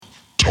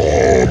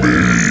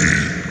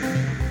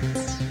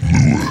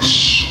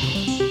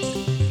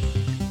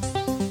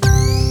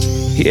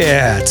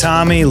Yeah,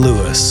 Tommy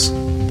Lewis,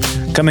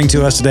 coming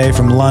to us today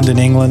from London,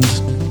 England.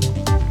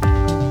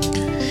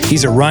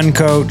 He's a run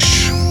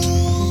coach,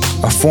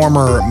 a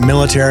former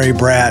military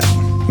brat.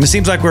 And it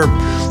seems like we're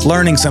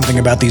learning something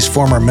about these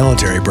former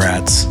military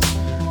brats.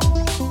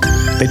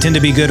 They tend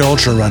to be good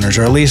ultra runners,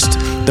 or at least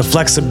the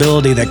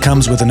flexibility that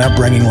comes with an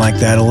upbringing like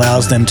that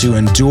allows them to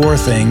endure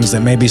things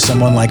that maybe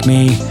someone like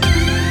me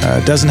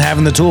doesn't have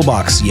in the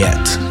toolbox yet.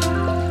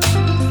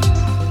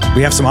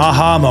 We have some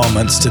aha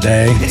moments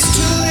today.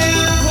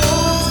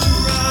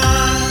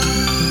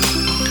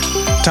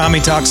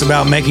 Tommy talks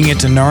about making it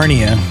to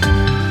Narnia.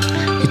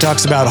 He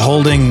talks about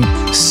holding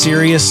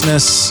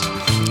seriousness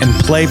and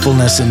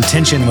playfulness and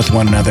tension with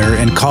one another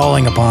and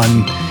calling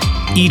upon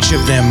each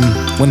of them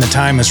when the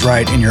time is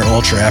right in your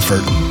ultra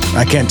effort.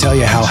 I can't tell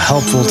you how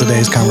helpful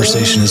today's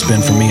conversation has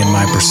been for me in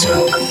my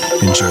pursuit.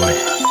 Enjoy.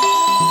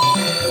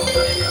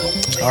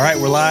 All right,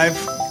 we're live.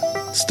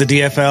 It's the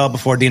DFL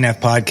Before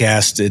DNF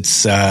podcast. It's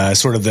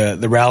sort of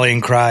the rallying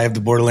cry of the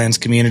Borderlands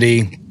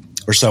community,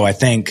 or so I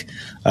think,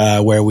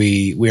 where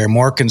we are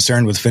more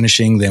concerned with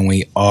finishing than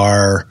we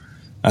are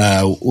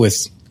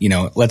with,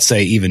 let's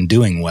say even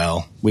doing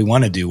well. We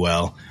want to do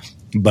well,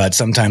 but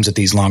sometimes at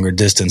these longer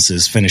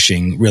distances,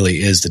 finishing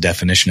really is the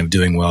definition of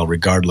doing well,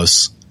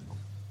 regardless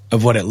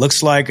of what it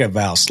looks like, of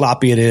how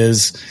sloppy it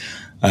is.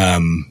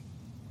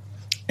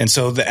 And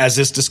so as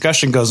this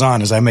discussion goes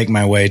on, as I make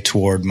my way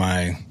toward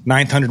my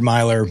 900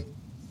 miler,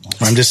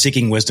 I'm just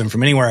seeking wisdom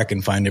from anywhere I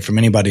can find it, from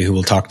anybody who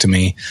will talk to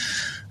me,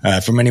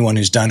 from anyone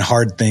who's done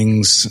hard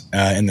things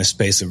in the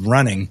space of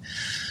running.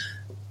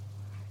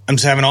 I'm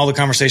just having all the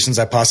conversations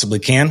I possibly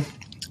can,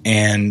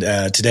 and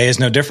today is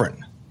no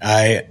different.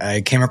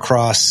 I came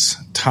across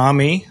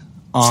Tommy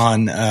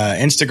on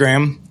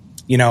Instagram.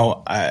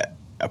 I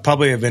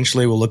probably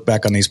eventually will look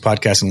back on these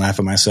podcasts and laugh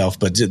at myself,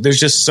 but there's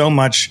just so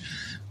much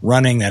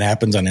running that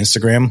happens on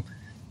Instagram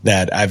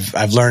that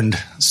I've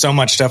learned so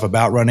much stuff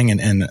about running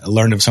and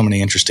learned of so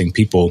many interesting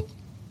people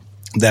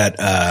that,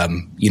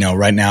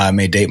 right now I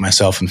may date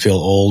myself and feel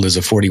old as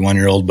a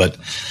 41-year-old, but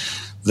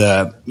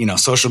the,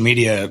 social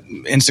media,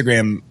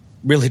 Instagram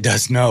really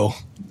does know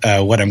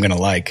what I'm going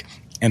to like.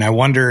 And I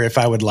wonder if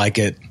I would like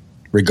it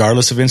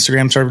regardless of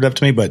Instagram served it up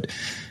to me. But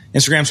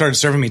Instagram started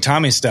serving me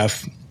Tommy's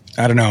stuff,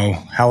 I don't know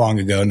how long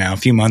ago now, a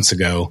few months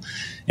ago.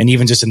 And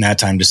even just in that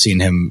time, just seeing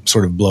him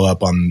sort of blow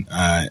up on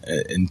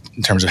in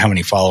terms of how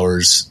many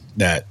followers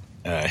that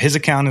his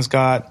account has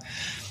got.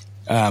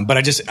 But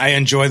I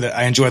enjoy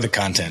the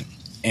content.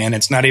 And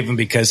it's not even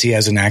because he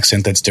has an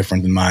accent that's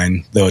different than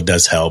mine, though it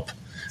does help.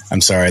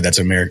 I'm sorry, that's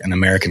an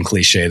American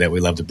cliche that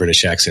we love the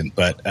British accent.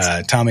 But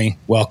Tommy,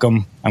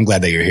 welcome. I'm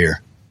glad that you're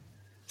here.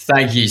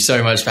 Thank you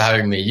so much for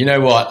having me. You know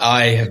what?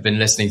 I have been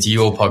listening to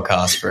your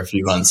podcast for a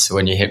few months.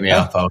 When you hit me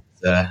up,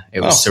 it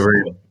was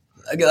surreal. Look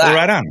at that. Well,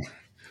 right on.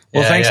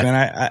 Well, thanks, yeah.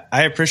 man.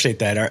 I appreciate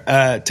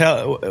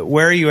that.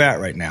 Where are you at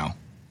right now?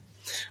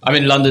 I'm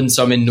in London,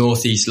 so I'm in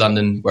northeast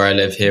London, where I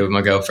live here with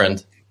my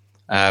girlfriend.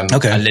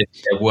 Okay. I live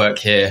here, work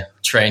here,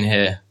 train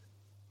here.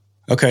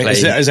 Okay.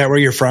 Is that where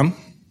you're from?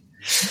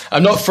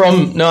 I'm not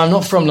from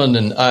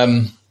London.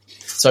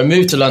 So I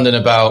moved to London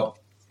about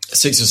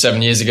 6 or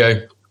 7 years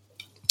ago.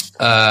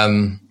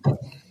 Around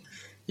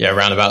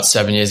about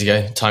 7 years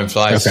ago. Time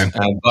flies. Okay.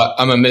 But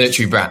I'm a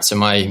military brat, so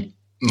my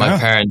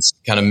parents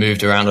kind of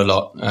moved around a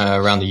lot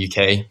around the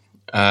UK.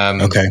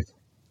 Okay.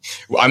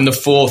 I'm the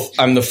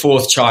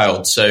fourth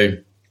child, so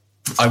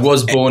I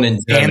was born in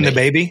Germany. And the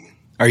baby?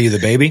 Are you the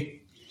baby?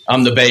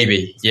 I'm the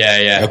baby.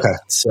 Yeah. Okay.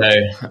 So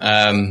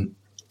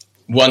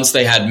once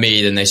they had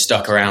me, then they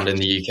stuck around in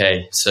the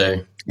UK.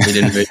 So we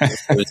didn't move.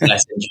 It was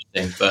less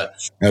interesting, but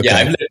okay.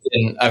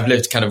 Yeah, I've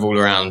lived kind of all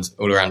around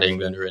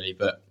England, really.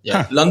 But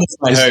yeah, London's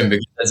my home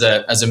because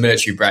as a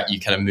military brat, you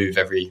kind of move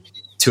every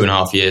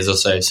 2.5 years or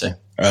so. So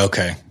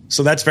okay,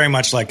 so that's very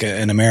much like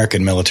an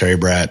American military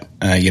brat.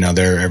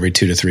 They're every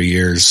 2 to 3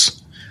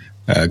 years,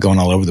 going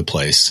all over the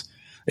place.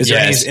 Is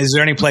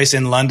there any place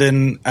in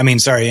London? I mean,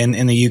 sorry,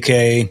 in the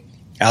UK,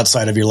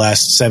 outside of your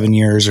last 7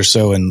 years or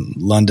so in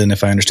London,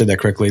 if I understood that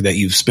correctly, that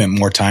you've spent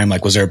more time?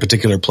 Like, was there a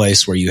particular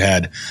place where you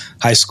had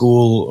high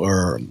school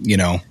or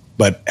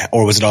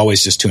was it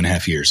always just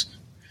 2.5 years?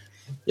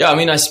 Yeah, I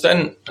mean, I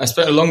spent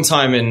a long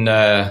time in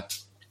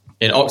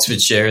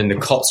Oxfordshire in the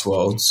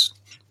Cotswolds,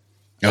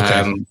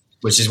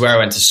 which is where I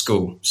went to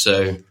school.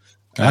 So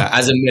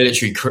as a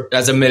military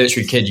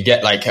kid, you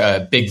get like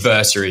a big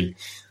bursary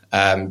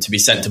to be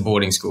sent to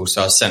boarding school.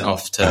 So I was sent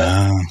off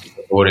to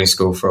boarding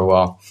school for a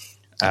while.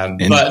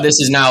 But this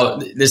is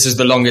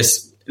the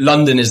longest.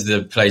 London is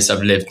the place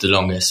I've lived the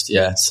longest.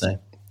 Yeah. So.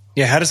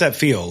 Yeah. How does that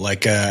feel?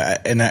 Like,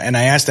 and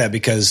I asked that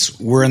because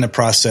we're in the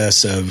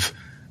process of,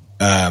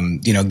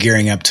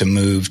 gearing up to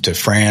move to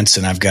France,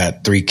 and I've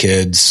got 3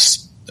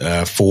 kids,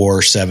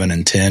 4, 7,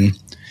 and 10.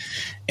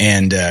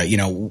 And,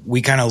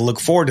 we kind of look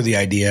forward to the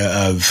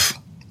idea of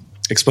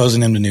exposing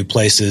them to new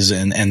places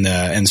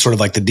and sort of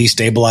like the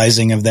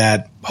destabilizing of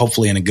that,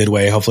 hopefully in a good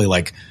way, hopefully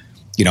like,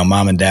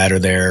 mom and dad are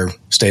there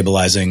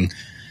stabilizing,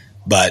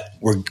 but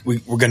we're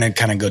going to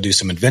kind of go do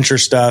some adventure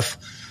stuff.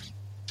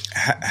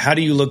 How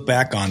do you look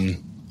back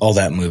on all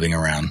that moving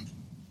around?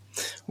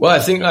 Well, I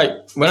think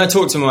like when I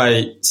talk to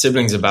my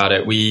siblings about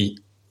it,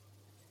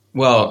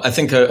 I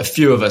think a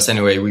few of us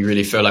anyway, we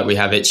really feel like we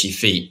have itchy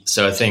feet.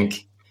 So I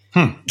think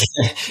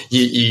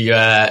you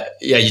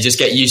just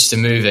get used to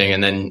moving,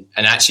 and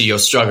actually your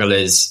struggle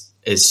is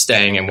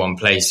staying in one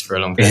place for a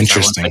long period of time.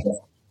 Interesting.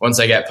 Once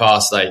I get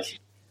past like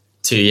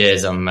 2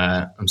 years,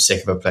 I'm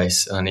sick of a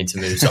place and I need to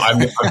move. So I've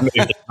moved around.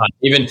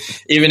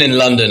 Even in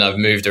London, I've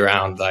moved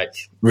around. Like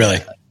really,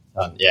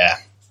 yeah.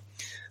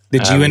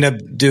 Did you end up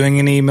doing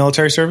any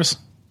military service?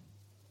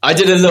 I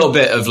did a little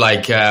bit of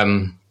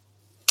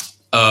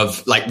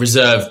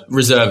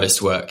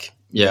reservist work.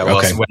 Yeah,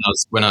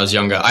 when I was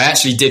younger, I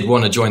actually did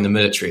want to join the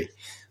military,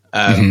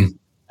 and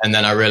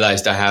then I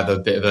realized I have a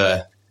bit of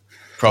a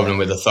problem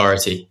with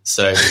authority.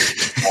 So.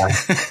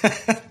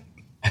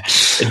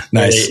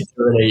 Nice.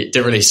 It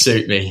didn't really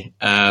suit me.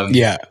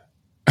 Yeah.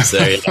 So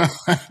yeah.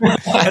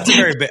 That's a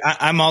very big.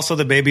 I'm also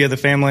the baby of the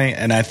family,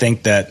 and I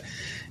think that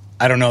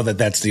I don't know that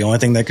that's the only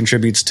thing that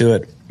contributes to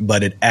it,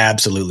 but it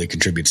absolutely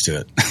contributes to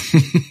it.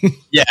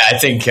 Yeah, I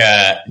think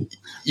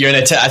you're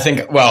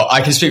well,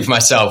 I can speak for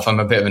myself. I'm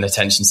a bit of an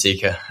attention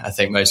seeker. I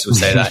think most will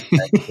say that.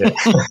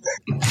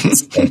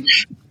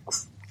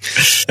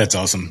 That's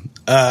awesome.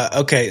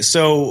 Okay,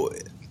 so.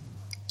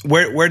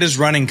 Where does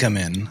running come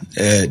in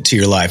to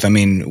your life? I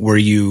mean, were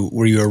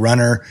you a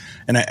runner?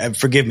 And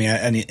forgive me,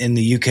 in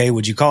the UK,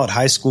 would you call it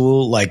high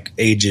school, like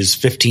ages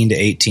 15 to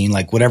 18,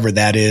 like whatever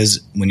that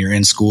is when you're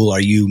in school? Are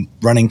you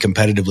running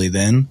competitively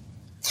then?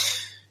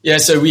 Yeah,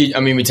 so we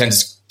tend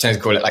to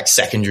call it like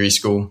secondary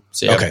school.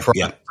 So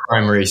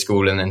primary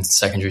school and then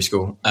secondary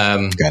school.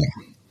 Got it.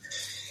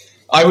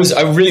 I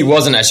really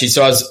wasn't actually.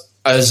 So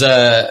I was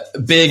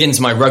big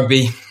into my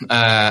rugby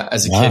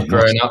as a kid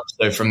growing up.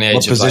 So from the age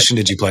what position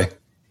did you play?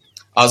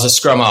 I was a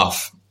scrum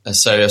half.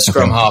 So a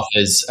scrum half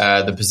is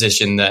the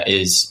position that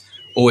is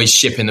always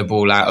shipping the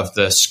ball out of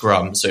the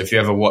scrum. So if you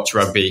ever watch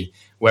rugby,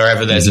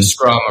 wherever there's a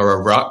scrum or a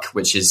ruck,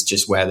 which is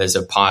just where there's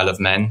a pile of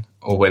men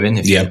or women,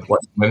 if you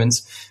watch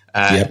women's,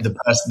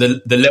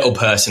 the little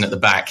person at the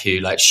back who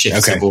like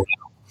shifts the ball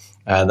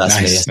out.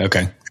 That's nice. Me.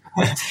 Okay.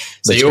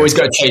 So you always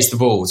got to chase the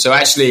ball. So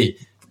actually,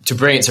 to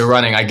bring it to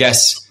running, I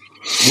guess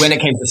when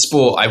it came to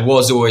sport, I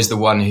was always the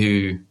one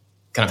who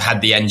kind of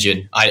had the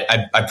engine.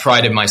 I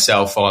prided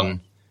myself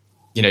on,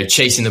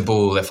 chasing the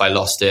ball if I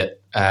lost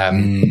it.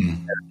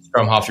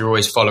 Scrum half, you're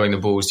always following the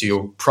ball, so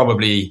you're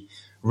probably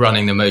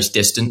running the most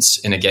distance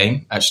in a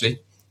game,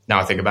 actually, now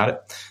I think about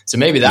it. So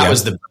maybe that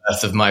was the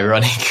birth of my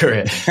running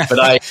career.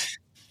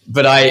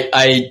 But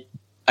I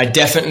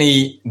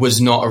definitely was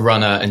not a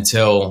runner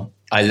until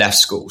I left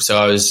school. So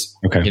I was,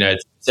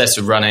 obsessed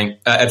with running,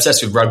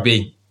 obsessed with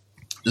rugby,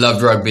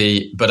 loved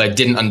rugby, but I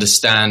didn't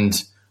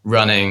understand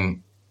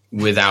running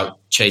without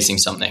chasing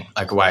something.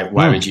 Like why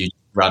would you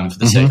run for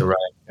the sake of running?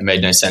 It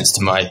made no sense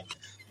to my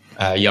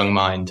young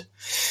mind.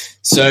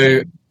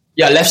 So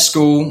I left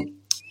school,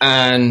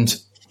 and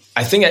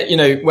I think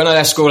when I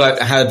left school,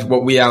 I had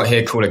what we out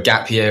here call a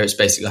gap year. It's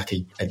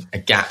basically like a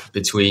gap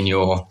between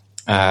your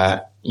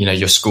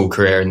your school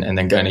career and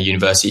then going to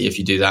university if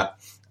you do that.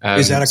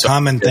 Is that a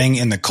common thing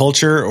in the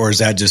culture, or is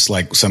that just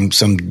like some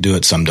do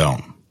it, some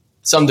don't?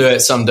 Some do it,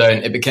 some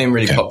don't. It became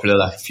really popular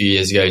like a few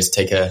years ago to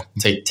take a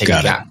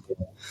gap.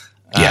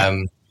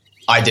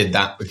 I did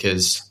that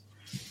because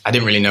I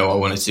didn't really know what I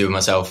wanted to do with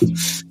myself.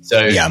 So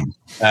like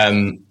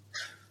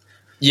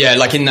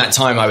in that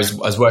time I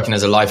was working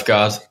as a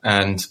lifeguard,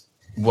 and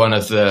one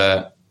of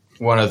the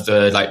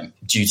like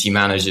duty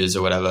managers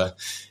or whatever,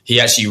 he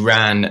actually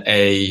ran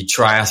a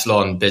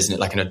triathlon business,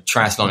 like a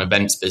triathlon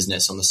events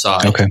business on the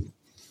side. Okay.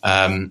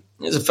 It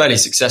was a fairly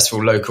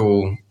successful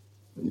local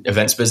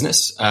events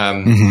business.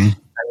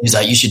 He's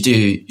like, you should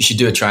do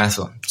a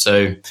triathlon.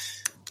 So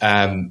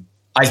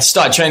I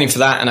started training for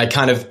that, and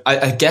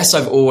I guess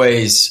I've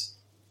always,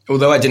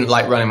 although I didn't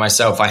like running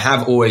myself, I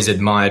have always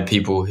admired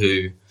people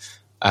who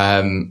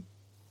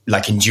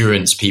like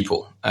endurance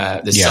people.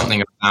 There's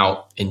something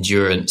about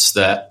endurance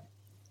that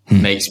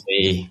makes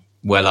me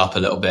well up a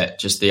little bit.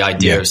 Just the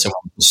idea of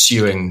someone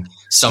pursuing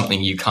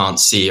something you can't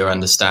see or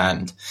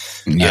understand.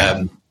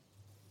 So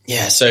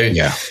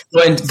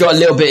I got a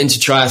little bit into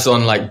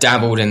triathlon, like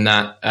dabbled in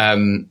that.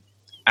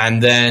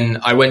 And then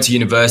I went to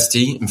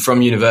university, and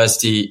from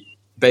university,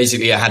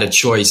 basically I had a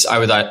choice.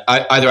 Either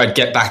I'd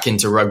get back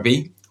into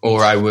rugby,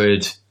 or I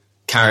would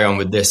carry on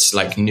with this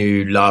like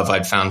new love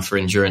I'd found for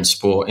endurance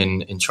sport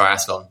in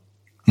triathlon.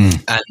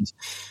 And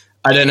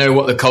I don't know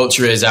what the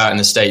culture is out in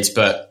the States,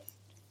 but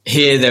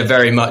here there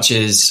very much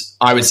is,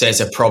 I would say it's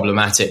a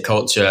problematic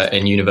culture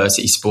in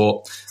university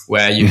sport,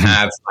 where you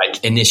have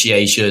like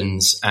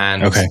initiations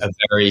and a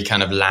very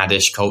kind of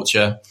laddish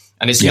culture.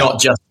 And it's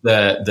not just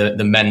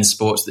the men's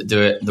sports that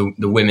do it.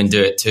 The women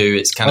do it too.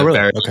 It's kind of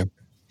very,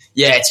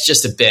 it's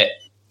just a bit,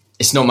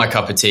 it's not my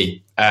cup of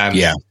tea.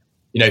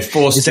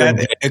 Forced. Is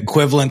that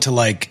equivalent to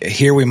like,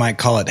 here we might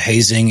call it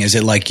hazing? Is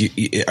it like,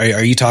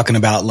 are you talking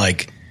about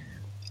like,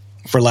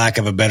 for lack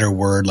of a better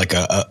word, like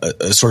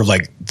a sort of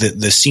like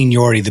the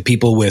seniority, the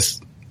people with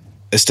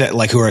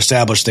like who are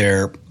established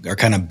there are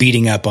kind of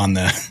beating up on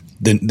the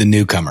the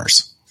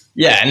newcomers.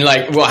 Yeah, and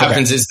like what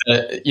happens is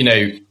that, you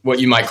know, what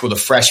you might call the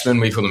freshmen,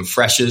 we call them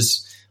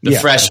freshers. The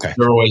freshmen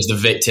are always the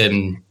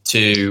victim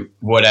to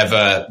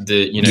whatever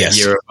the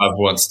year above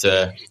wants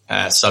to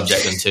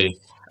subject them to.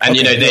 And,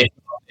 you know,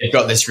 they've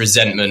got this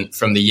resentment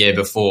from the year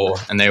before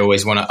and they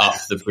always want to up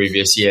the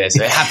previous year.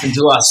 So it happened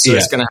to us, so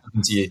it's going to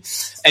happen to you.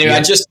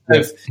 Anyway,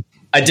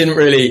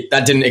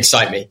 that didn't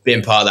excite me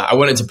being part of that. I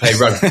wanted to play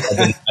rugby.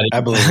 I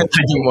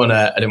didn't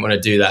want to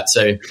do that.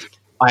 So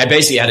I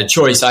basically had a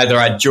choice. Either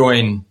I'd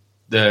join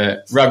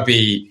the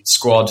rugby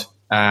squad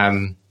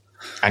and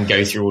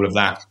go through all of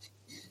that,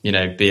 you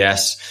know,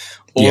 BS,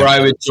 or I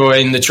would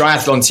join the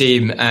triathlon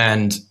team.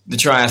 And the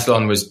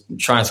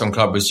triathlon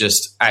club was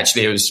just,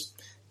 actually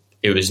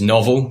it was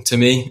novel to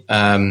me.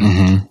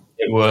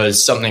 It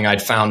was something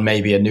I'd found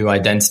maybe a new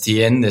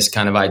identity in, this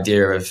kind of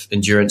idea of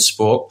endurance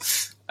sport.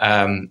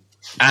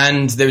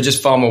 And they were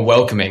just far more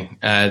welcoming.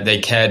 They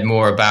cared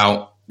more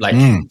about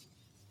like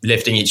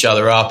lifting each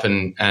other up,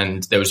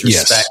 and there was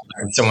respect.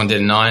 Like, if someone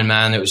did an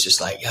Ironman, it was just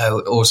like, yo,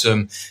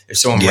 awesome. If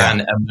someone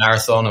ran a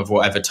marathon of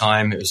whatever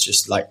time, it was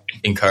just like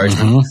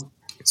encouragement.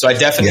 So I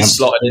definitely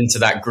slotted into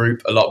that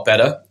group a lot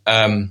better.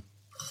 And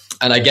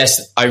I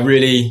guess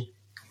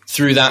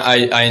through that,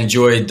 I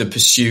enjoyed the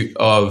pursuit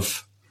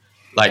of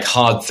like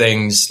hard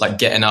things, like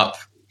getting up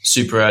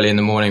super early in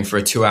the morning for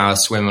a 2-hour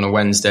swim on a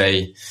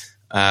Wednesday.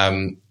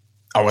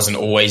 I wasn't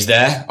always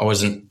there. I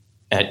wasn't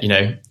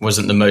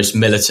the most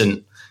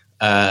militant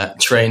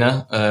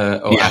trainer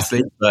or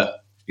athlete,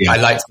 but I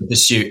liked the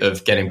pursuit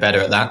of getting better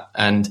at that.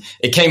 And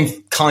it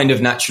came kind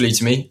of naturally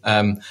to me.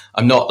 I'm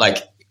not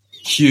like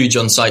huge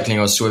on cycling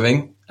or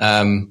swimming,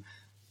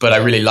 but I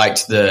really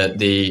liked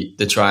the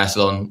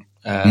triathlon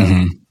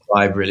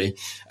vibe, really.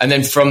 And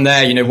then from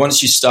there, you know,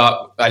 once you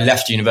start, I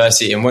left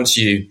university, and once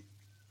you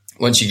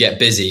get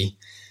busy,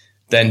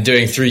 then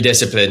doing 3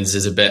 disciplines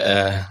is a bit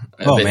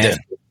difficult.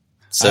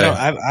 So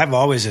I've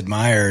always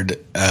admired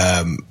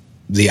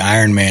the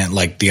Ironman,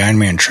 like the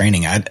Ironman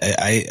training.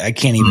 I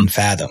can't even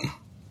fathom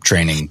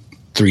training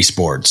 3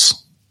 sports.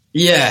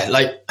 Yeah,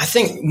 like I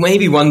think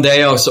maybe one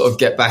day I'll sort of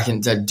get back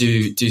into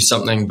do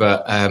something,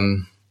 but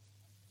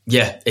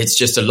it's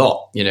just a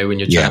lot, you know, when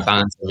you're trying to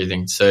balance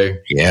everything. So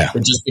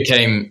it just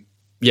became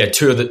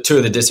two of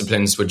the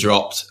disciplines were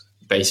dropped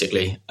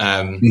basically.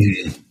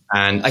 And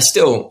I'd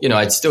still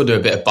do a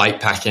bit of bike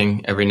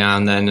packing every now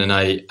and then, and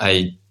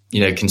I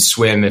can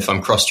swim if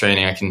I'm cross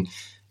training. I can,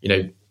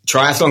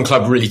 triathlon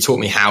club really taught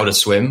me how to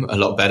swim a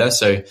lot better.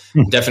 So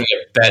definitely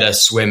a better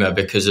swimmer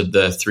because of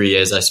the 3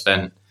 years I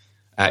spent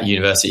at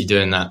university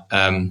doing that.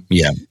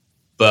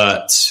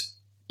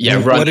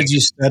 What did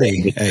you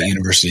study at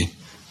university?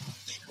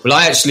 Well,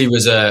 I actually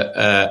was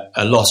a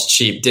lost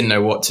sheep, didn't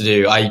know what to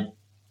do.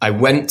 I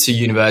went to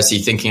university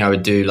thinking I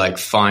would do like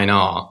fine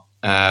art.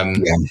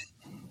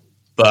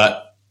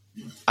 But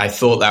I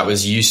thought that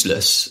was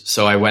useless.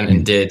 So I went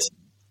and did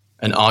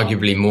an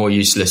arguably more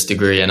useless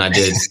degree, and I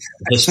did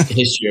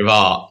history of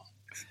art.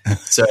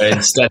 So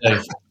instead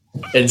of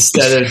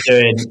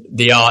doing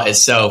the art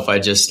itself, I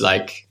just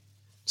like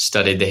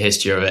studied the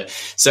history of it.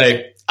 So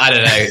I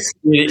don't know. At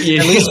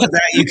least with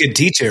that, you could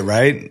teach it,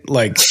 right?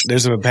 Like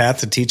there's a path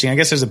to teaching. I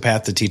guess there's a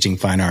path to teaching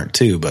fine art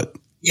too, but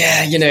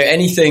yeah,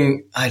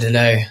 anything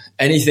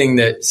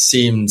that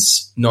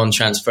seems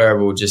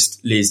non-transferable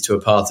just leads to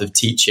a path of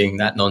teaching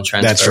that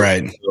non-transferable.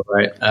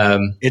 That's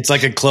right. It's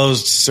like a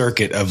closed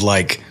circuit of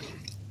like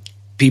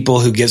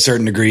people who get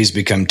certain degrees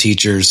become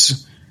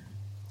teachers,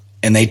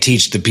 and they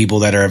teach the people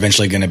that are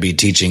eventually going to be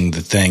teaching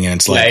the thing. And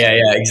it's like,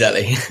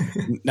 exactly.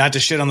 Not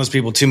to shit on those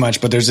people too much,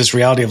 but there's this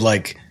reality of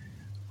like,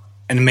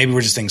 and maybe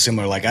we're just thinking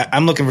similar. Like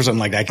I'm looking for something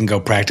like I can go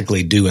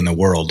practically do in the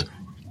world.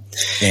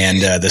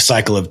 And the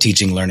cycle of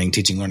teaching, learning,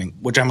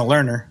 which I'm a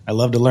learner. I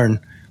love to learn,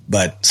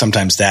 but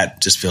sometimes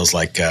that just feels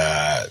like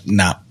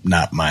not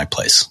my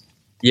place.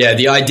 Yeah,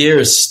 the idea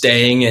of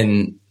staying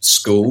in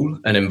school,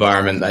 an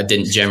environment that I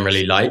didn't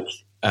generally like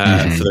for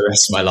the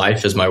rest of my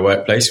life as my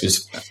workplace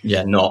was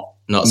not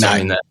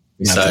something that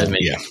excited me.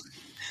 Yeah.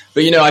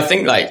 But I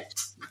think like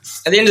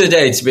at the end of the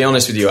day, to be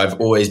honest with you, I've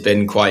always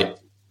been quite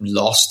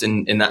lost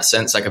in that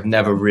sense. Like I've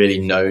never really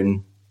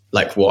known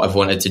like what I've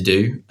wanted to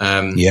do.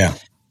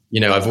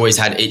 I've always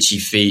had itchy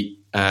feet,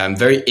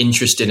 very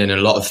interested in a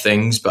lot of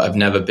things, but I've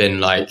never been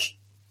like,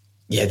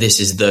 this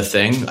is the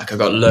thing. Like I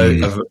got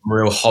I'm a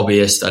real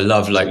hobbyist. I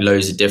love like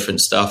loads of different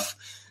stuff.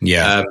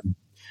 Yeah.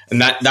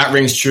 And that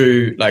rings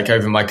true like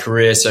over my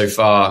career so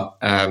far.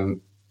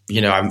 I'm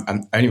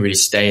only really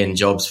staying in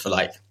jobs for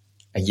like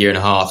a year and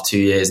a half, 2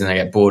 years, and then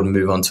I get bored and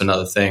move on to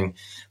another thing.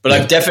 But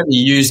I've definitely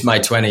used my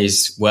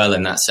 20s well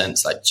in that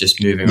sense, like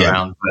just moving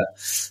around.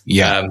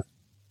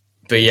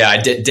 But I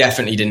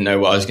definitely didn't know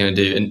what I was going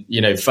to do.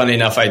 And, funnily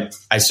enough,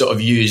 I sort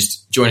of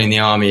used joining the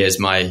army as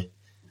my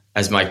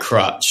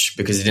crutch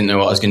because I didn't know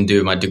what I was going to do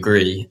with my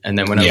degree. And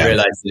then when I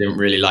realized I didn't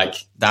really like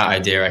that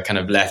idea, I kind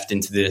of left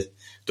into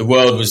the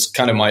world was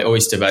kind of my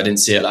oyster, but I didn't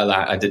see it like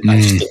that. I just didn't know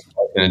what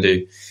I was going to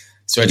do.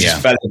 So I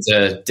just fell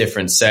into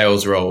different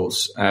sales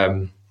roles.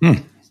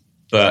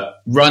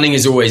 But running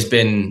has always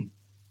been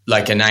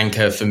like an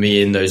anchor for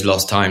me in those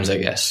lost times, I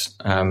guess.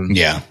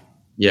 Yeah.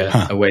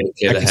 A way to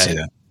clear the head. See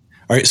that.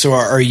 All right. So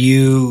are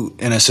you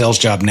in a sales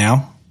job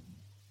now?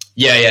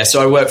 Yeah.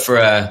 So I work for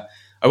a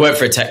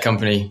tech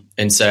company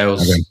in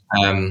sales. Okay.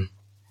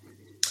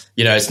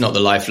 It's not the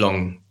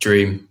lifelong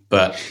dream,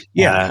 but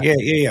yeah.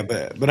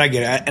 But I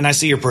get it. And I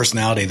see your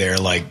personality there,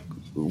 like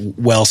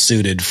well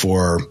suited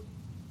for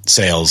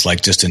sales,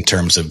 like just in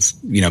terms of,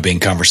 being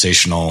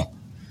conversational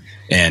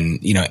and,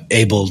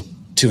 able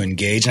to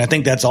engage. And I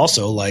think that's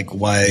also like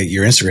why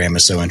your Instagram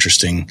is so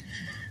interesting,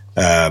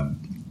 and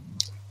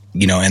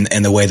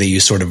the way that you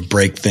sort of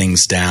break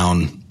things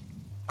down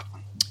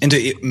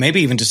into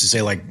maybe even just to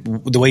say like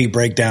the way you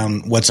break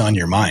down what's on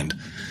your mind.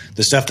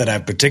 The stuff that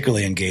I've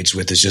particularly engaged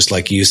with is just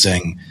like you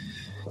saying,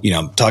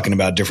 talking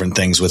about different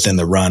things within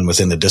the run,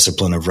 within the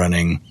discipline of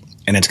running.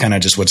 And it's kind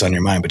of just what's on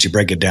your mind, but you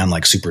break it down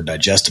like super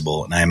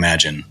digestible. And I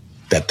imagine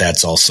that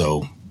that's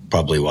also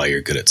probably why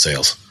you're good at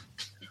sales.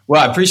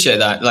 Well, I appreciate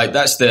that. Like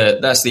that's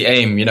the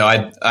aim.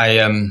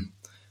 I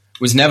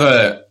was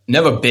never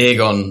big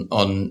on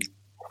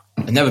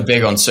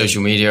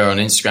social media or on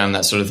Instagram,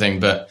 that sort of thing,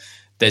 but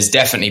there's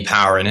definitely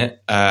power in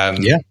it.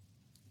 And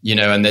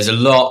there's a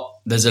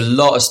lot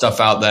of stuff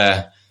out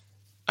there.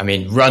 I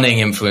mean, running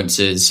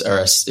influencers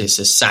it's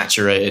a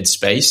saturated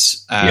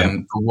space.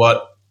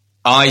 What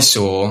I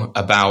saw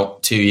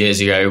about 2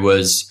 years ago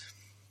was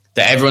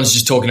that everyone's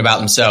just talking about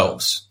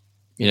themselves.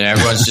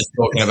 Everyone's just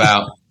talking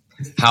about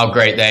how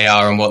great they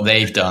are and what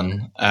they've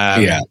done.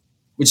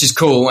 Which is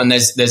cool. And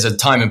there's a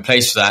time and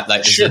place for that.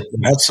 Like,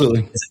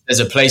 absolutely. There's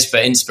a place for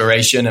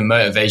inspiration and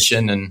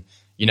motivation. And,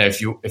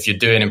 if you're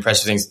doing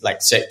impressive things,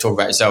 like talk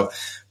about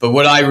yourself. But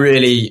what I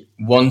really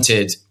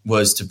wanted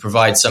was to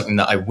provide something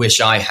that I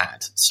wish I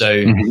had.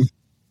 So,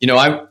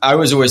 I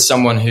was always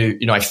someone who,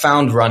 I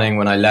found running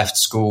when I left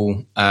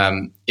school.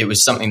 It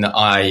was something that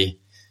I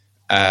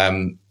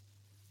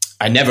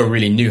never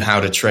really knew how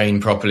to train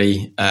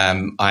properly.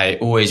 I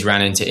always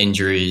ran into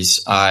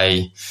injuries.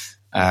 I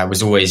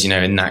was always,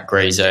 in that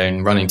gray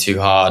zone, running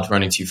too hard,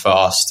 running too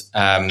fast.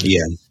 And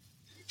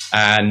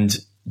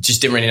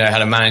just didn't really know how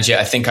to manage it.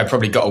 I think I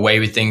probably got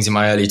away with things in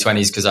my early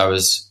 20s because I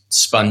was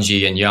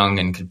spongy and young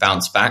and could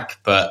bounce back.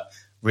 But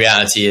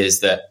reality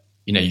is that,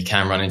 you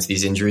can run into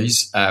these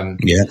injuries. And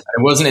it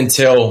wasn't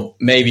until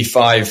maybe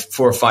 4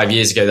 or 5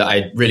 years ago that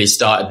I really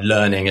started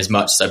learning as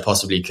much as I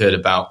possibly could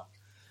about,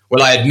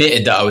 well, I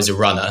admitted that I was a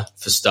runner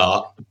for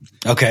start.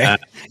 Okay.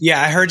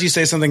 I heard you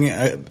say something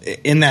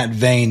in that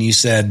vein. You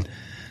said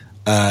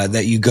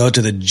that you go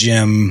to the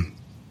gym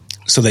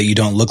so that you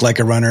don't look like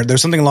a runner.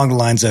 There's something along the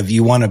lines of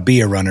you want to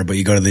be a runner, but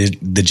you go to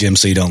the gym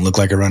so you don't look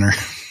like a runner.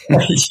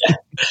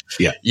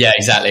 Yeah,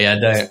 exactly. I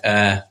don't.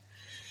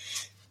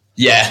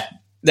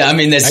 I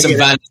mean, there's some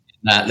vanity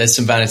in that. There's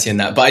some vanity in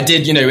that. But I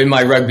did, in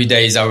my rugby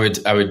days, I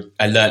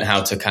learned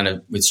how to kind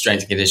of, with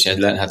strength and conditioning,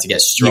 I learned how to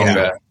get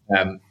stronger.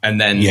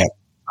 And then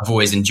I've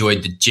always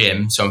enjoyed the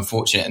gym. So I'm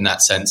fortunate in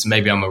that sense.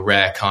 Maybe I'm a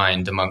rare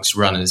kind amongst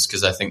runners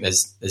because I think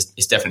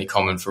it's definitely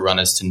common for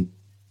runners to,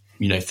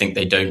 think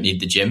they don't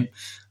need the gym.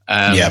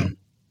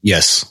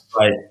 Yes.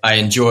 I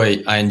enjoy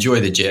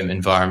the gym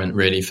environment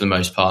really for the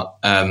most part.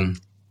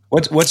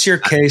 What's your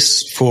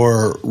case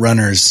for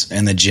runners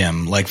in the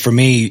gym? Like for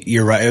me,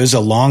 you're right. It was a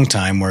long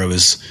time where it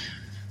was,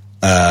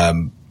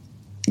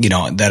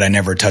 that I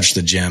never touched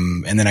the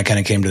gym. And then I kind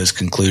of came to this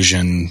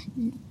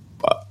conclusion,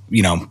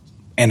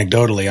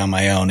 anecdotally on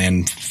my own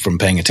and from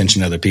paying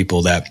attention to other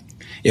people that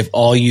if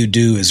all you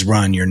do is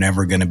run, you're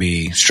never going to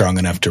be strong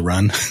enough to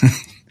run.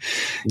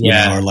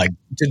 Or like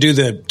to do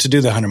the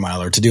 100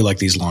 mile or to do like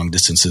these long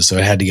distances. So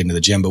I had to get into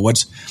the gym. But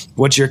what's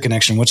your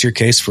connection? What's your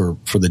case for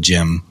the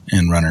gym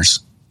and runners?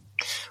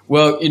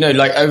 Well,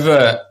 like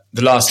over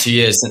the last 2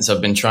 years since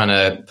I've been trying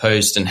to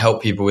post and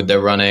help people with their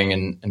running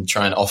and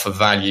try and offer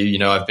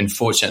value, I've been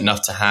fortunate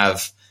enough to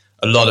have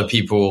a lot of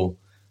people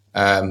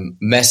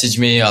message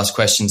me, ask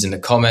questions in the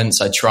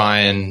comments. I try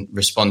and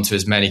respond to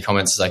as many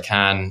comments as I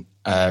can,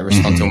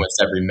 respond to almost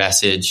every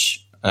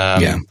message,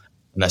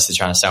 unless they're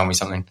trying to sell me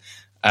something.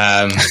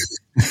 But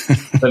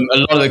a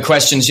lot of the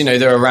questions,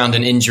 they're around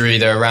an injury,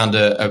 they're around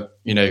a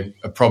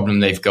problem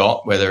they've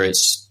got, whether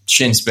it's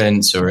shin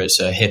splints or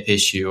it's a hip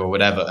issue or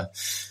whatever.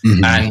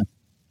 And,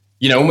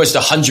 almost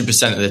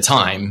 100% of the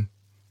time,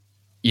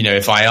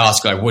 if I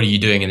ask like, what are you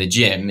doing in the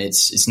gym?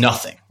 It's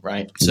nothing.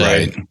 Right. So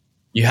if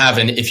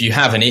you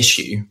have an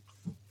issue,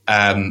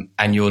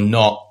 and you're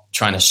not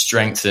trying to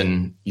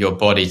strengthen your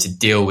body to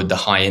deal with the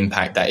high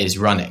impact that is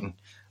running,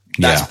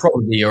 that's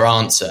probably your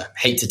answer.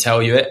 Hate to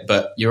tell you it,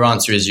 but your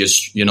answer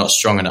is you're not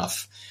strong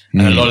enough.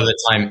 And a lot of the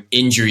time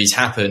injuries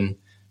happen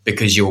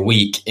because you're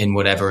weak in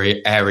whatever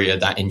area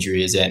that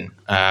injury is in.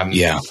 I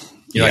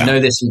know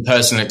this from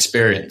personal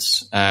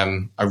experience.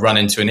 I run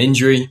into an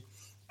injury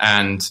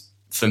and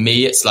for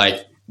me, it's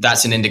like,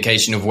 that's an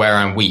indication of where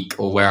I'm weak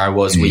or where I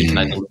was weak and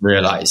I didn't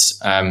realize.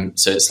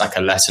 So it's like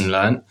a lesson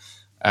learned.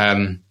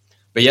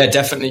 But yeah,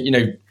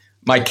 definitely,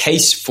 my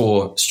case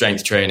for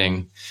strength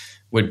training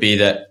would be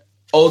that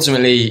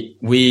ultimately,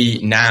 we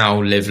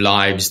now live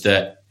lives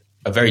that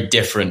are very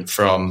different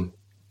from,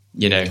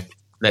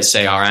 let's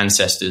say, our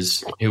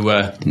ancestors who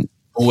were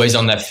always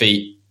on their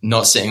feet,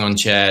 not sitting on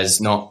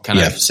chairs, not kind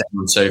of sitting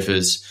on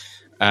sofas.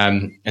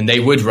 And they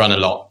would run a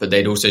lot, but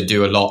they'd also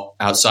do a lot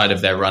outside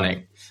of their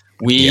running.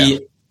 We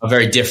are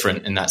very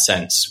different in that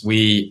sense.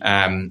 We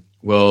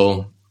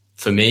will,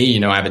 for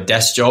me, I have a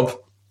desk job.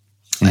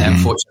 I am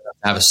fortunate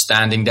to have a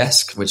standing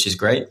desk, which is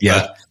great.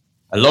 Yeah. But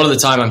a lot of the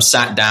time I'm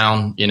sat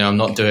down, I'm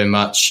not doing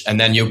much. And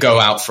then you'll go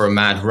out for a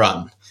mad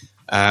run.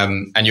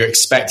 And you're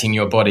expecting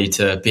your body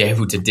to be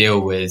able to deal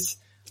with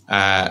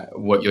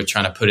what you're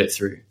trying to put it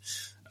through.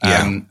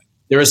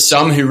 There are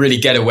some who really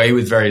get away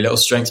with very little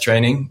strength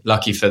training.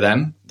 Lucky for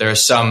them. There are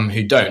some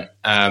who don't.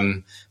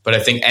 But I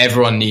think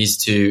everyone needs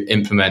to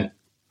implement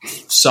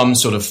some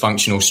sort of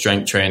functional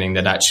strength training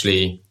that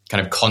actually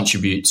kind of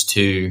contributes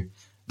to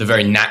the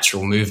very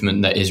natural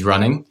movement that is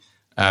running.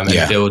 And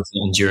builds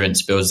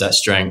endurance, builds that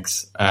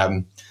strength.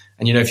 And,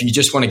 if you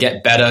just want to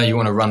get better, you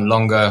want to run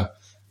longer,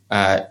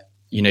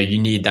 you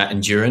need that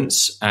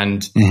endurance.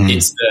 And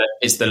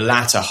it's the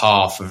latter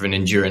half of an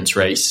endurance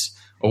race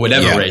or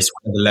whatever race,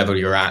 whatever level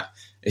you're at.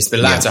 It's the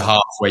latter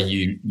half where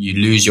you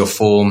lose your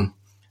form,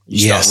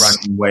 you start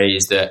running in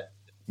ways that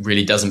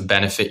really doesn't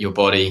benefit your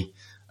body,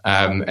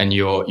 and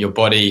your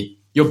body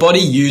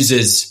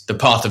uses the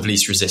path of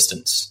least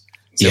resistance.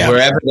 So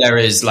wherever there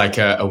is like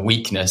a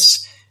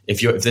weakness,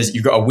 if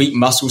you've got a weak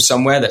muscle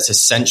somewhere that's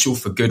essential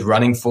for good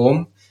running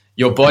form,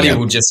 your body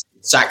will just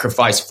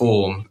sacrifice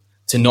form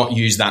to not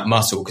use that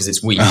muscle because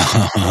it's weak.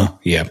 So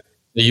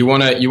you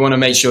want to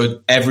make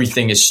sure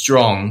everything is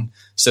strong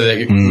so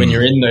that when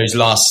you're in those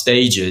last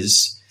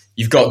stages,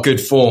 you've got good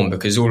form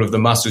because all of the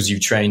muscles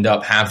you've trained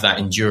up have that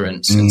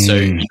endurance. And so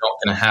you're not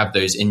going to have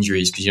those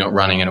injuries because you're not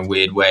running in a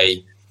weird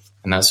way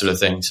and that sort of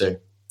thing. So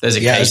there's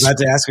a case. I was about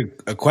to ask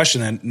a question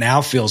that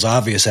now feels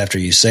obvious after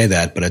you say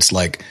that, but it's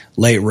like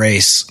late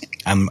race.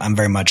 I'm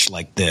very much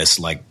like this,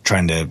 like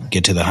trying to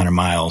get to the 100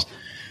 miles.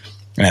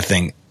 And I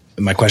think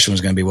my question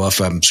was going to be, well, if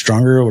I'm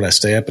stronger, would I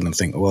stay up? And I'm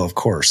thinking, well, of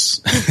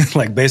course.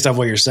 Like based off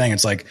what you're saying,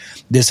 it's like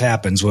this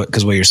happens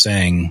because what you're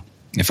saying,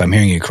 if I'm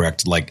hearing you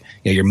correct, like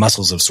your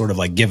muscles have sort of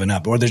like given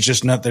up, or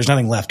there's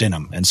nothing left in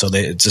them, and so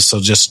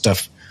just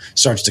stuff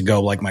starts to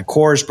go. Like my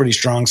core is pretty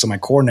strong, so my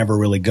core never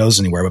really goes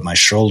anywhere, but my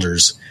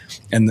shoulders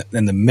and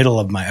in the middle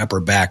of my upper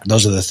back,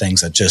 those are the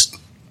things that just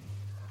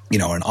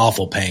are in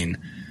awful pain.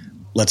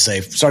 Let's say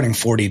starting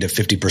 40 to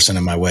 50%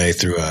 of my way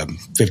through a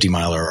 50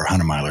 miler or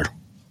 100 miler.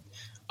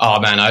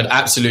 Oh man, I'd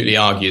absolutely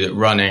argue that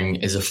running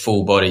is a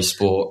full body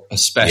sport,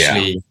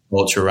 especially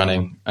ultra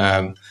running.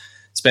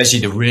 Especially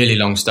the really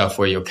long stuff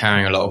where you're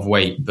carrying a lot of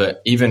weight.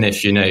 But even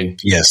if, you're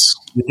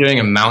doing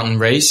a mountain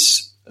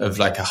race of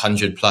like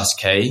 100 plus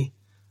K,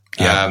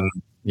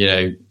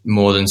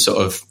 more than sort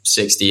of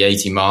 60,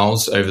 80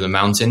 miles over the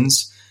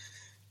mountains,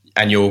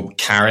 and you're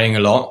carrying a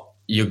lot,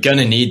 you're going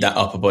to need that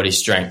upper body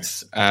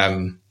strength.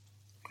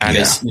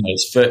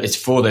 It's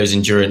for those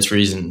endurance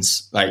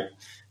reasons. Like,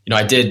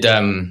 I did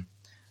Val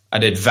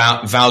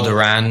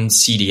d'Aran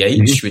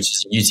CDH, which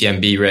is a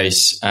UTMB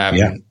race.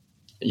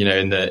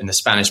 In the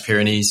Spanish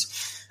Pyrenees.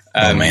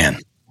 Oh man.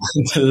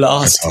 The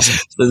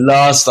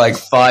last like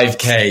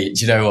 5K,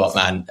 do you know what,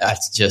 man?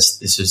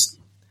 This is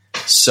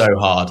so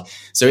hard.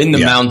 So in the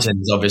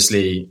mountains,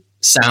 obviously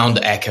sound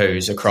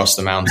echoes across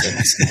the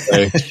mountains.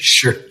 So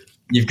sure.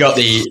 You've got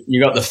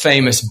the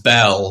famous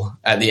bell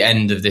at the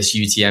end of this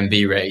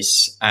UTMB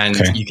race, and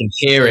you can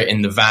hear it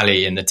in the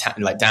valley in the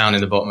like down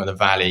in the bottom of the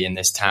valley in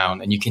this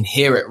town, and you can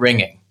hear it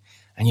ringing,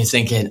 and you're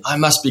thinking, I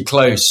must be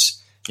close.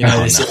 You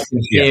can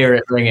hear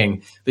it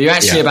ringing, but you're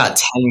actually about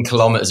 10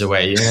 kilometers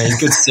away. You're a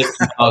good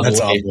 60 miles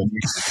away.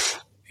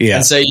 Yeah.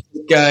 And so you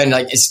go and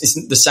like,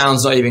 it's the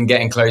sound's not even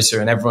getting closer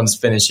and everyone's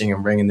finishing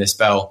and ringing this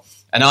bell.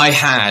 And I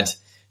had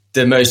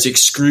the most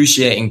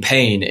excruciating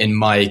pain in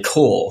my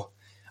core.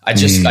 I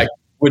just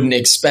wouldn't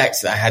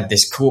expect that I had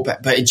this core pain,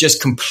 but it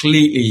just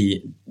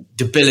completely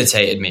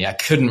debilitated me. I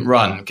couldn't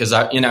run because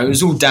it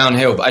was all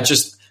downhill, but I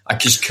just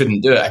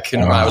couldn't do it. I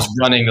couldn't run. I was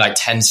running like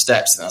 10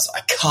 steps and I was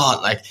like, I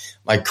can't, like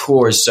my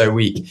core is so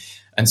weak.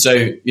 And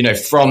so,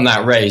 from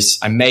that race,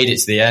 I made it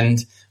to the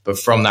end. But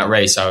from that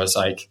race, I was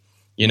like,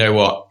 you know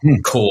what,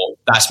 core,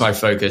 that's my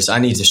focus. I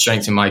need to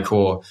strengthen my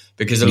core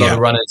because a lot of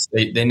runners,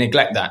 they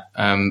neglect that.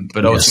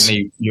 But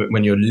ultimately,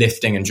 when you're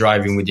lifting and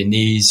driving with your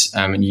knees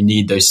and you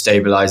need those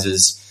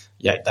stabilizers,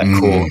 that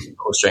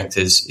core strength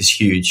is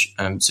huge.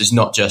 So it's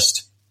not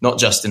just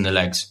in the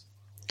legs.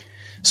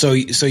 So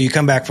you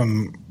come back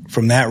from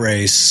that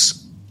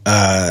race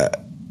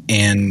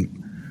and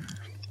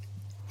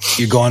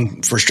you're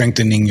going for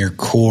strengthening your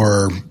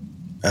core.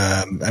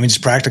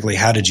 Just practically,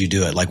 how did you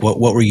do it? Like, what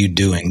were you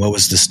doing? What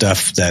was the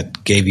stuff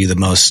that gave you the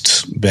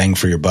most bang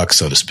for your buck,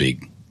 so to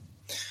speak?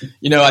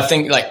 I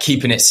think like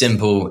keeping it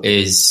simple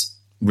is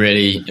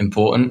really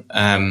important.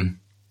 I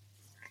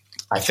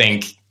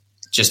think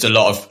just a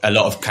lot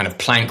of kind of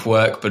plank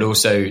work, but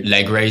also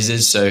leg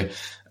raises. So,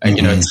 a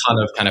ton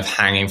of kind of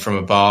hanging from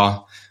a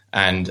bar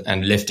and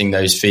lifting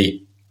those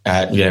feet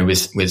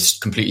with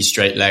completely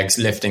straight legs,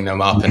 lifting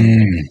them up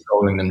and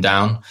rolling them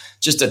down.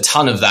 Just a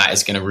ton of that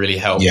is going to really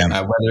help.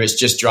 Whether it's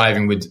just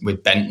driving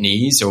with bent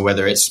knees or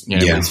whether it's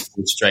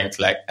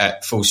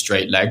with full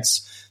straight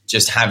legs,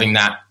 just having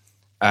that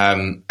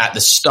at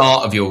the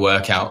start of your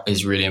workout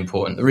is really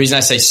important. The reason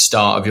I say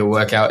start of your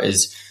workout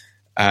is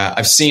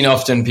I've seen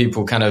often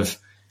people kind of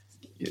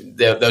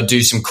they'll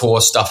do some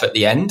core stuff at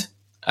the end.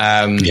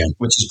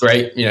 Which is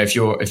great. If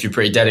you're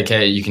pretty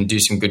dedicated, you can do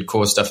some good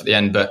core stuff at the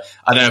end. But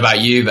I don't know about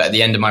you, but at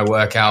the end of my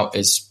workout,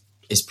 it's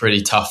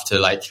pretty tough to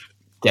like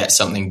get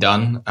something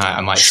done.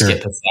 I might skip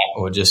a set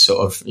or just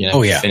sort of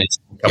finish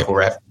a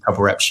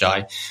couple reps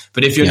shy.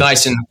 But if you're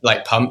nice and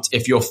like pumped,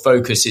 if your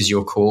focus is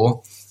your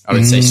core, I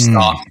would say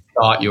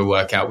start your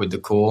workout with the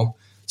core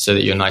so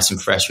that you're nice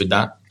and fresh with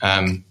that.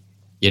 And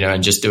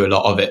just do a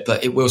lot of it.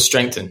 But it will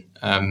strengthen.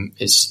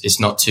 It's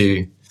not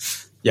too.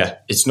 Yeah,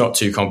 it's not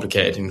too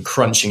complicated and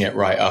crunching it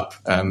right up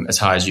as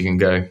high as you can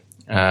go.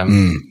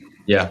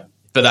 Yeah,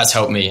 but that's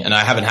helped me. And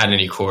I haven't had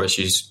any core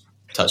issues,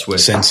 touch wood.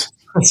 Since.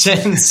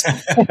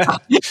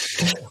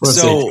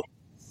 So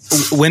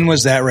when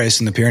was that race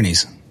in the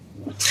Pyrenees?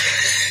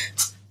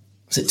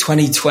 Was it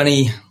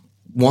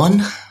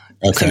 2021? Okay.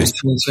 I think it was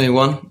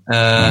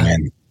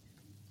 2021.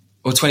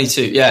 Or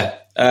 22, yeah.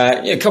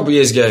 A couple of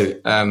years ago.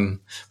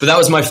 But that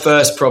was my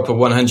first proper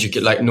 100,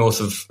 like north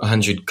of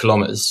 100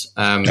 kilometers.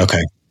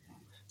 Okay.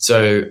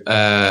 So,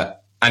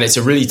 and it's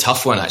a really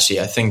tough one,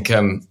 actually. I think,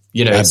 I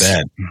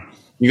bet.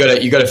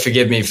 You gotta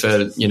forgive me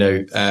for,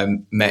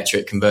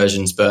 metric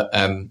conversions, but,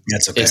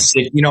 that's okay.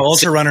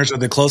 Ultra runners are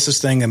the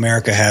closest thing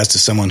America has to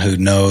someone who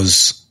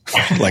knows,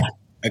 like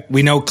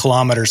we know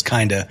kilometers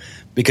kind of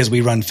because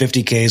we run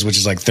 50Ks, which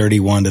is like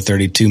 31 to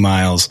 32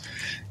 miles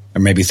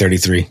or maybe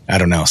 33. I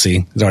don't know.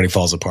 See, it already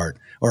falls apart.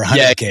 Or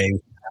 100K.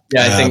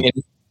 Yeah. I think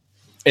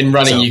in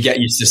running, you get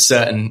used to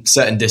certain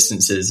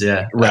distances.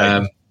 Yeah.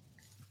 Right.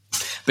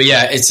 But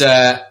yeah, it's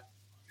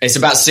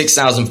about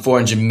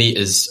 6,400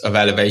 meters of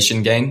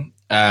elevation gain.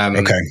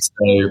 So,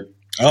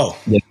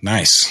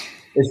 nice.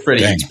 It's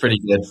pretty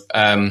good.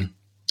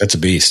 That's a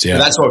beast. Yeah,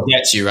 but that's what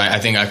gets you, right? I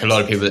think like a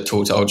lot of people that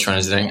talk to ultra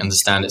runners, they don't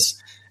understand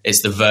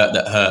it's the vert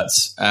that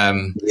hurts.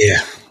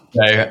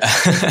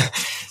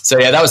 So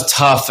yeah, that was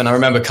tough. And I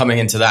remember coming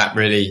into that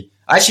really,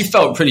 I actually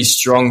felt pretty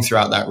strong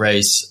throughout that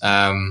race.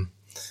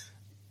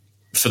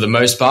 For the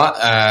most part,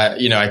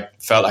 I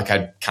felt like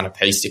I'd kind of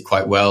paced it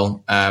quite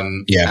well.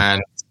 And,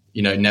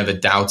 never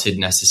doubted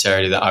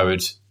necessarily that I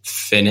would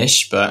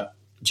finish, but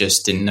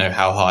just didn't know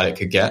how hard it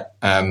could get.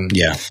 And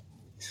that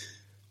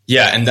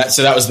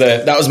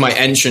was my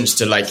entrance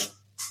to like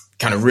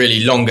kind of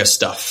really longer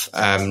stuff,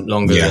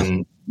 longer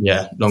than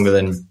a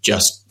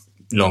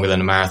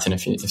marathon,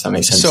 if that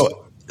makes sense.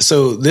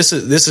 So this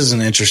is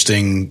an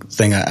interesting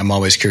thing I'm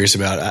always curious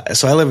about.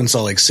 So I live in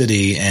Salt Lake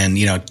City and,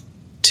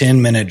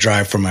 10-minute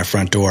drive from my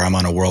front door, I'm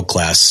on a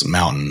world-class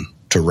mountain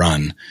to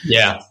run.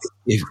 Yeah.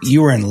 If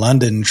you were in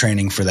London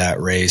training for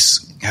that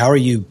race, how are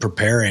you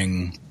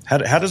preparing? How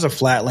does a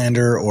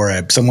flatlander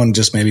or someone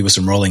just maybe with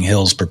some rolling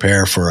hills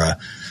prepare for a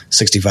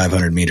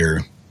 6,500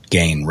 meter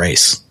gain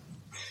race?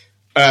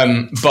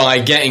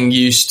 By getting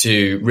used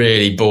to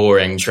really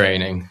boring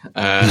training.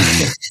 Well,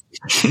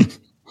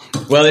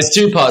 there's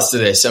two parts to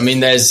this. I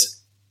mean,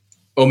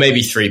 or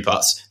maybe three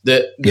parts.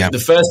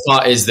 The first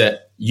part is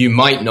that you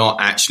might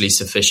not actually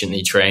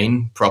sufficiently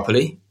train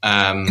properly.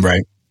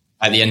 Right.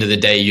 At the end of the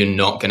day, you're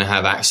not going to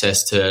have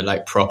access to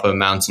like proper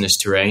mountainous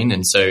terrain.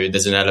 And so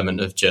there's an element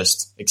of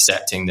just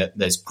accepting that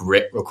there's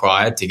grit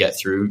required to get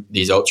through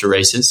these ultra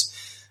races.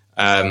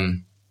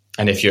 And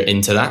if you're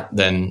into that,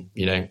 then,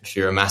 if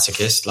you're a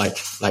masochist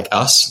like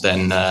us,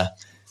 then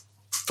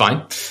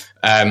fine.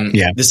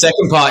 The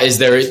second part is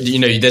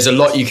there's a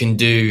lot you can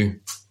do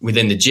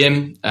within the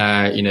gym,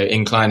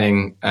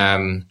 inclining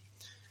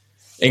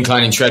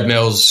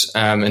treadmills,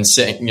 and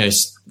sitting,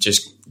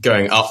 just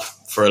going up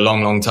for a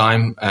long, long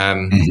time.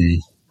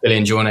 Billy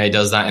and Jornay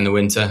does that in the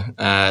winter.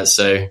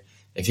 So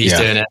if he's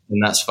doing it, then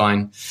that's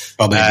fine.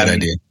 Probably a good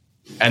idea.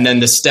 And then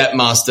the step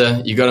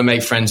master, you got to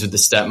make friends with the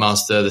step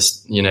master, the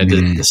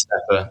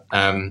stepper.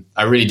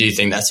 I really do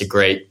think that's a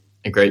great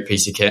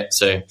piece of kit.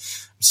 So I'm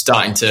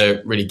starting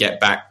to really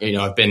get back.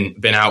 I've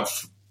been out.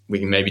 We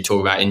can maybe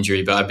talk about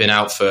injury, but I've been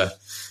out for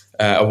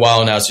a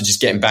while now. So just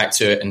getting back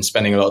to it and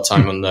spending a lot of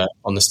time on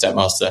the step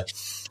master.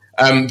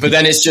 But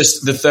then it's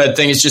just the third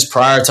thing is just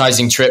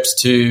prioritizing trips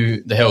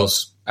to the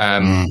hills.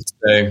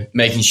 So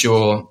making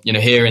sure,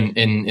 here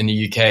in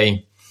the UK,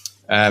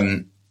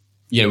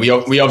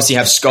 we obviously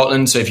have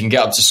Scotland. So if you can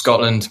get up to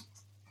Scotland,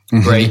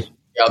 great.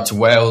 Get up to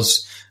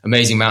Wales,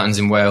 amazing mountains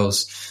in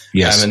Wales.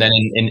 Yes. And then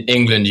in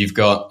England, you've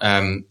got,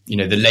 the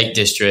Lake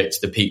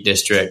District, the Peak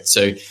District.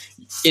 So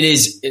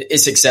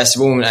it's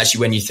accessible. And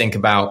actually, when you think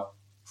about,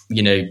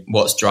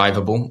 what's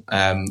drivable,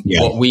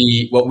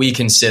 what we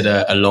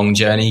consider a long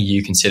journey,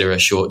 you consider a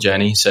short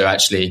journey. So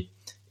actually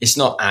it's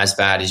not as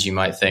bad as you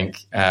might think.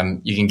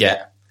 You can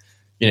get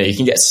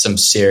some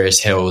serious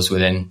hills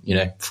within,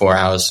 4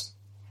 hours.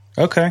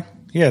 Okay.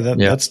 Yeah,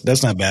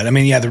 that's not bad. I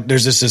mean, yeah,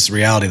 there's this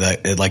reality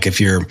that like if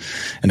you're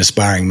an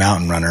aspiring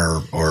mountain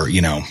runner or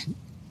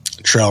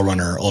trail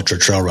runner, ultra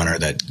trail runner,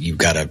 that you've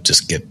got to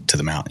just get to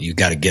the mountain. You've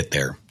got to get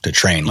there to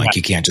train. Like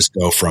you can't just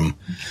go from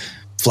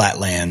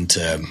flatland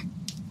to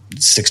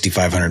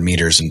 6,500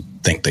 meters and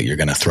think that you're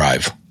going to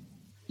thrive.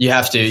 You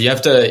have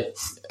to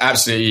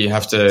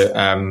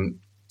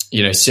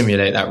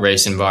simulate that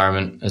race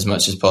environment as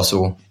much as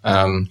possible.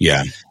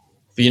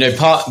 But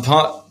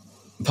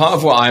part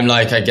of what I'm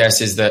like, I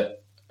guess, is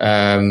that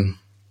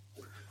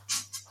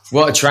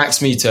what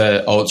attracts me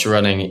to ultra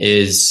running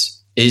is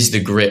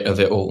the grit of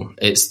it all.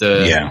 It's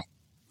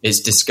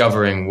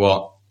discovering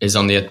what is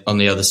on the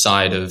other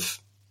side of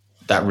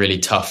that really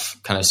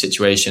tough kind of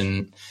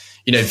situation.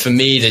 For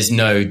me, there's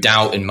no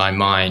doubt in my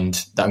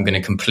mind that I'm going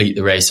to complete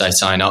the race I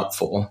sign up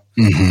for.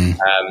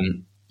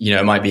 Mm-hmm.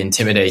 It might be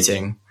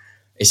intimidating.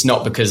 It's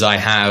not because I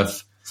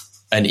have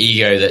an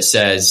ego that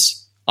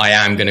says I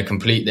am going to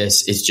complete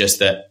this. It's just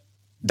that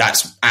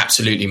that's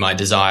absolutely my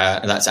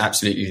desire. That's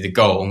absolutely the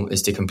goal,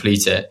 is to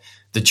complete it.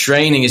 The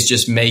training is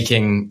just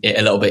making it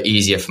a little bit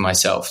easier for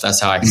myself. That's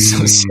how I can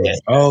sort of see it.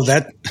 Oh,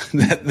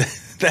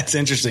 that's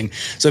interesting.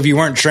 So if you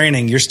weren't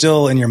training, you're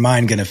still in your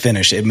mind going to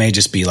finish. It may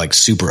just be like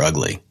super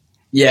ugly.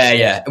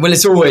 Yeah. Well,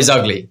 it's always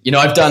ugly.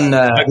 I've done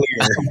I've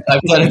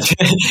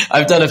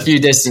done a few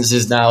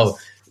distances now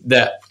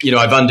that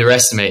I've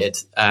underestimated,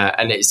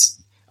 and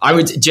I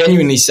would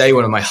genuinely say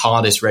one of my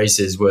hardest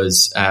races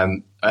was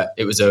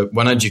it was a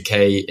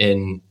 100K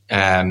in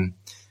kind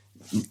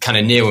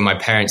of near where my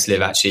parents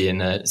live, actually, in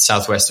the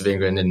southwest of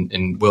England,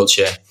 in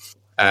Wiltshire.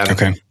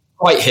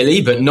 Quite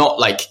hilly, but not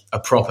like a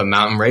proper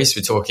mountain race.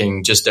 We're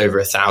talking just over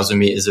 1,000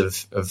 meters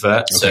of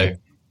vert. Okay. So,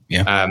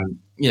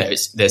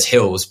 there's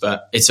hills,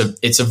 but it's a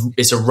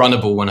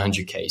runnable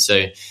 100K.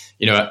 So,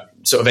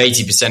 sort of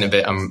 80% of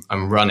it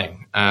I'm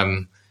running.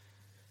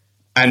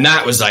 And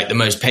that was like the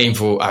most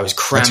painful. I was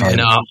cramping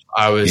up.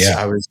 I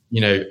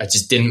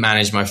just didn't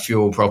manage my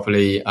fuel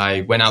properly.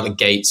 I went out the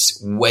gates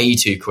way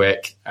too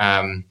quick.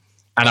 And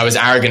I was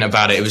arrogant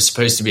about it. It was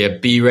supposed to be a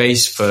B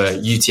race for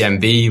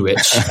UTMB,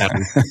 which,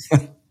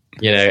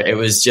 it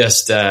was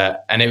just,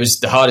 and it was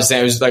the hardest thing.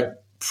 It was like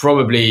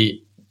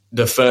probably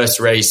the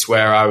first race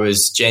where I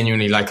was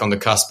genuinely like on the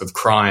cusp of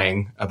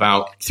crying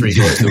about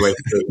 3/4 of the way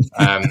through.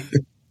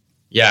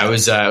 I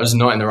was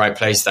not in the right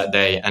place that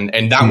day.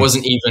 And that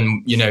wasn't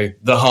even,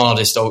 the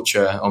hardest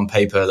ultra on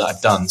paper that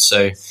I've done.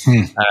 So,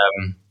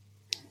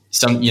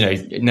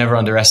 never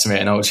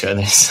underestimate an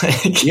ultra.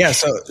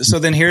 So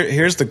then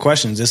here's the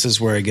questions. This is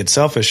where it gets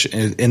selfish.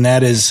 And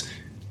that is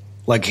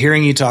like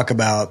hearing you talk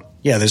about,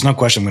 there's no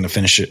question I'm going to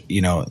finish it.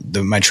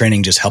 My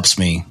training just helps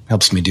me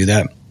do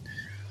that.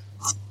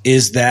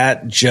 Is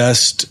that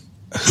just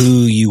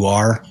who you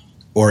are?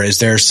 Or is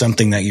there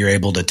something that you're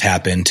able to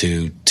tap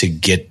into to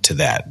get to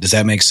that? Does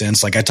that make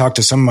sense? Like I talked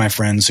to some of my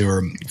friends who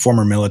are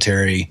former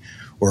military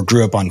or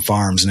grew up on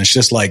farms, and it's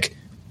just like,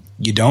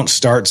 you don't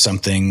start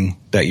something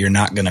that you're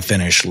not going to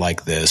finish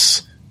like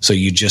this. So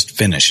you just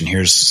finish, and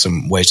here's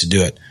some ways to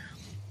do it.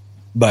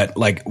 But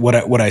like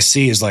what I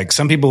see is like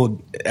some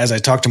people, as I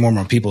talk to more and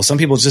more people, some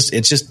people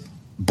it's just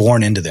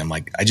born into them.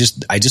 Like I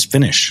just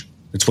finish.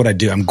 It's what I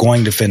do. I'm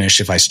going to finish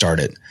if I start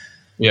it.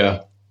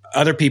 Yeah.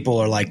 Other people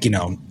are like,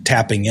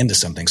 tapping into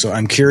something. So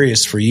I'm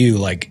curious for you,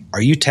 like,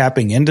 are you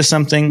tapping into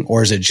something,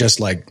 or is it just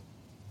like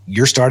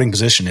your starting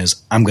position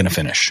is I'm going to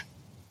finish?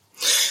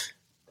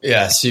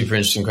 Yeah, super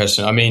interesting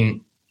question. I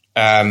mean,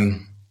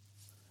 a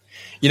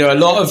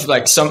lot of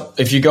like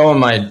if you go on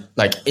my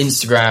like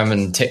Instagram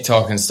and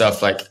TikTok and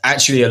stuff, like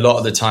actually a lot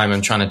of the time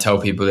I'm trying to tell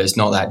people that it's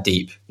not that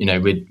deep.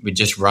 We're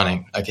just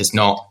running. Like it's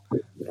not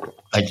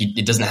like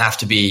it doesn't have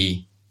to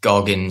be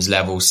Goggins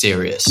level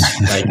serious.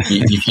 Like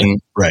you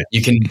can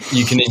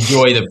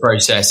enjoy the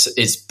process.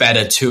 It's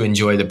better to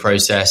enjoy the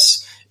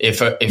process. If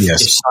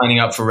signing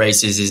up for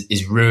races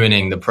is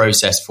ruining the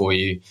process for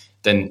you,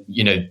 then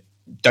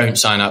don't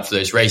sign up for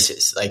those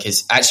races. Like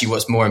it's actually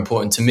what's more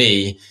important to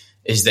me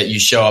is that you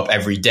show up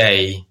every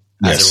day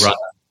as a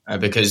runner.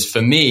 Because for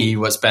me,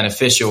 what's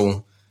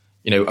beneficial,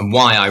 and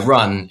why I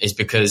run is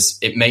because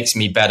it makes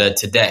me better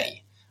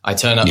today. I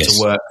turn up to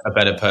work a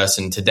better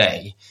person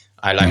today.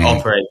 I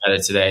operate better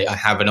today. I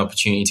have an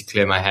opportunity to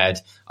clear my head.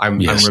 I'm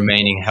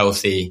remaining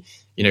healthy.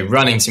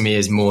 Running to me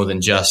is more than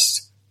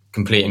just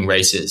completing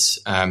races.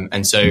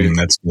 And so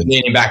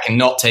leaning back and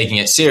not taking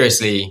it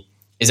seriously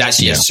is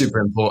actually a super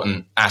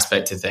important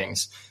aspect of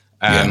things.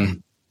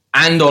 And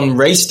on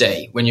race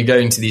day, when you're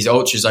going to these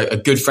ultras, like a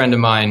good friend of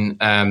mine,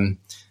 and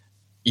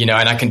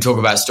I can talk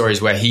about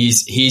stories where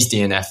he's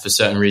DNF for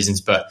certain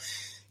reasons, but a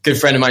good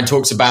friend of mine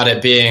talks about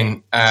it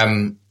being,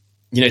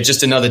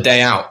 just another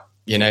day out.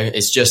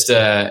 It's just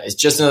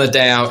another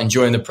day out,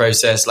 enjoying the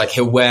process. Like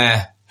he'll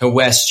wear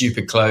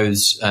stupid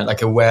clothes, like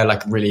he'll wear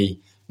like really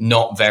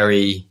not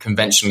very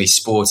conventionally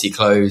sporty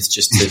clothes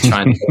just to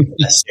try and take it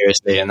less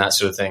seriously and that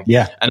sort of thing.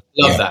 Yeah. And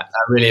I love that. I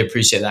really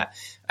appreciate that.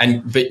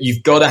 But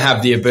you've got to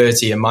have the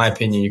ability, in my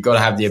opinion, you've got to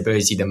have the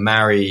ability to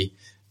marry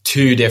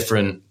two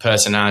different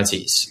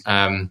personalities.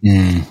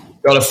 You've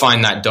got to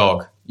find that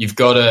dog. you've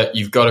got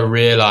to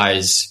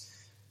realize,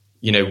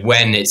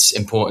 when it's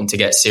important to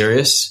get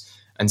serious,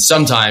 and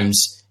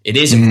sometimes it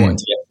is important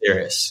to get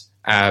serious,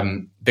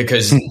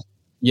 because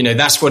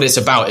that's what it's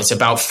about. It's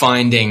about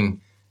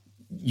finding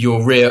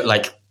your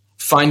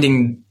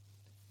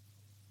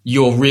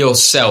real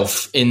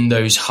self in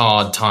those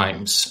hard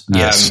times,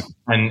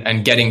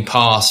 and getting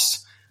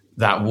past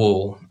that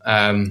wall.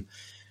 And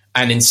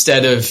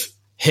instead of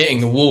hitting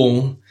the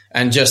wall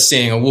and just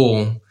seeing a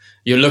wall,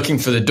 you're looking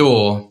for the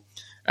door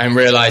and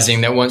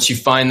realizing that once you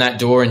find that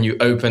door and you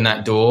open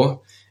that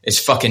door, it's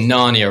fucking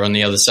Narnia on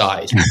the other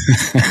side.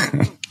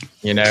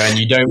 And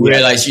you don't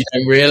realize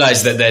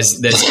that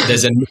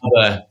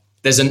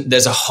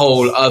there's a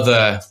whole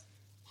other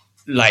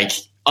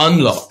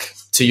unlock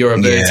to your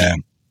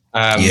ability.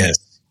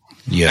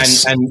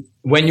 Yes. And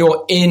when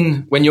you're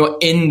in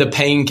the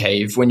pain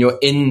cave, when you're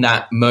in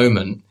that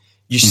moment,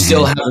 you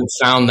still haven't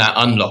found that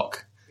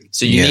unlock.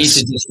 So you need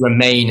to just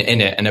remain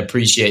in it and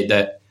appreciate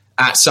that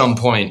at some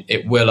point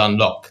it will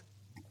unlock.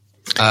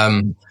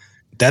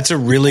 That's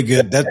really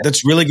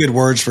good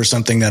words for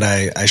something that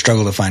I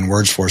struggle to find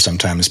words for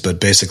sometimes. But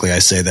basically I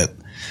say that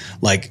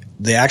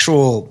the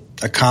actual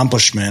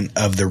accomplishment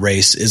of the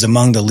race is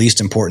among the least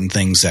important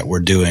things that we're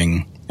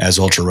doing as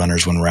ultra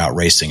runners when we're out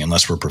racing,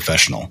 unless we're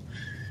professional.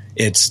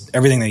 It's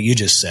everything that you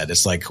just said.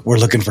 It's like we're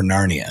looking for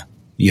Narnia,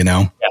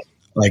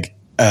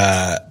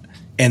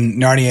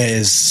 and Narnia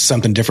is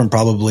something different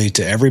probably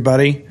to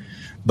everybody,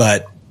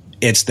 but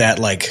it's that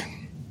the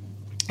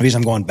reason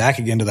I'm going back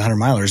again to the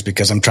 100-milers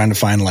because I'm trying to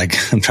find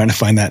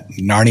that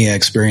Narnia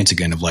experience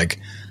again of I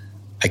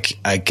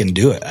can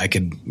do it. I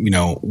could,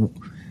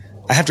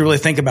 I have to really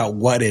think about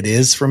what it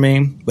is for me,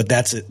 but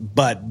that's it.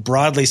 But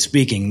broadly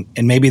speaking,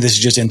 and maybe this is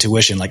just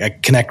intuition, I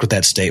connect with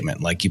that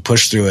statement. You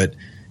push through it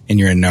and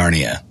you're in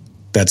Narnia.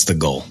 That's the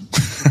goal.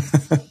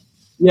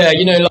 Yeah.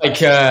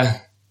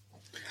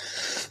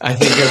 I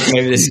think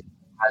maybe this is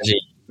magic,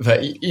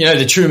 but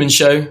the Truman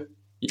Show.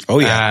 Oh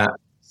yeah.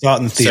 Saw it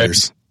in the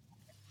theaters.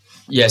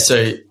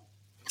 So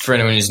for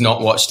anyone who's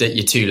not watched it,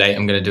 you're too late.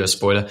 I'm going to do a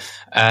spoiler.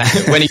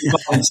 When he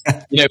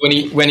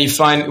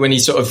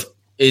sort of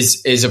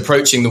is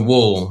approaching the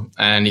wall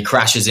and he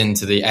crashes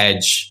into the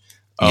edge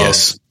of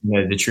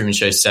the Truman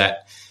Show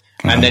set,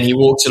 and then he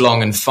walks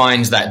along and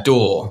finds that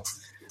door.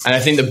 And I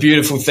think the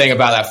beautiful thing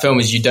about that film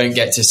is you don't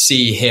get to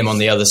see him on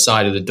the other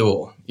side of the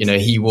door.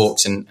 He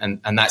walks and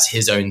that's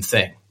his own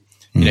thing.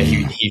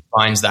 He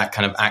finds that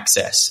kind of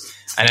access,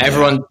 and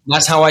everyone.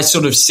 That's how I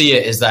sort of see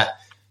it. Is that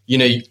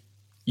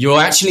you're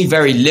actually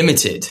very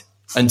limited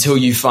until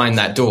you find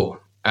that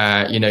door.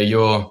 You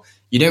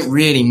don't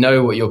really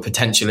know what your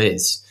potential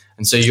is.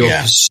 And so your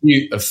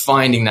pursuit of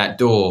finding that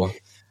door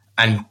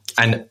and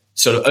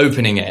sort of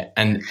opening it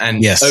and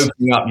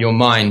opening up your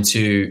mind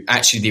to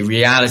actually the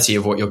reality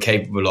of what you're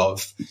capable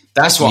of.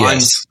 That's what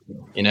I'm,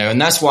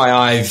 and that's why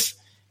I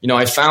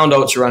found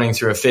ultra running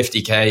through a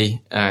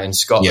 50K in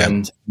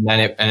Scotland, and then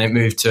it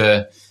moved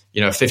to,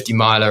 a 50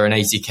 miler and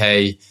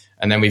 80K.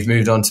 And then we've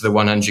moved on to the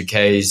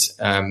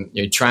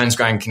 100Ks. Trans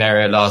Gran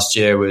Canaria last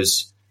year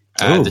was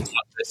the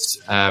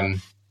toughest,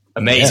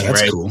 amazing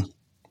race, cool.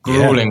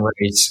 Grueling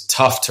race,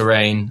 tough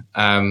terrain.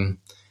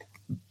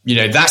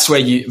 That's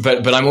where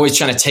but I'm always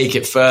trying to take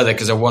it further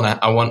because I want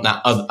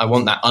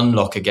that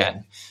unlock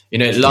again.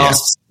 It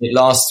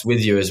lasts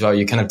with you as well.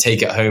 You kind of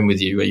take it home with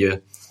you, where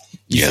you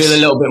feel a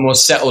little bit more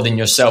settled in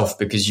yourself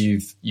because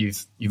you've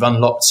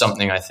unlocked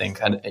something, I think.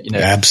 And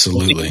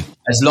absolutely. I think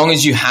as long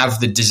as you have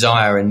the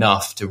desire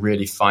enough to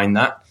really find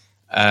that,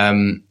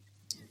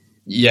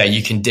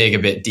 you can dig a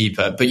bit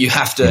deeper. But you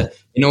have to,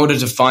 in order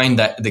to find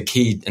that the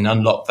key and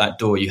unlock that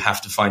door, you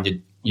have to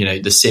find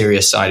the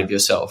serious side of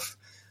yourself.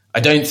 I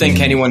don't think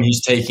anyone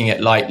who's taking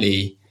it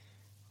lightly,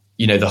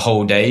 the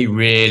whole day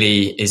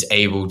really is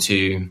able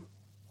to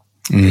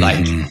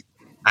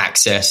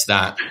access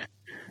that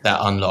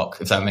unlock,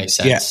 if that makes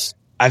sense. Yeah.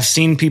 I've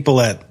seen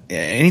people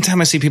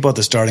anytime I see people at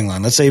the starting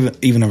line, let's say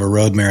even of a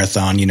road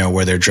marathon,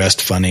 where they're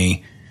dressed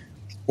funny,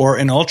 or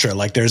an ultra,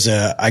 there's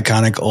a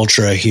iconic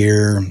ultra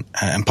here.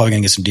 I'm probably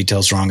gonna get some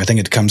details wrong. I think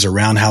it comes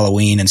around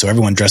Halloween. And so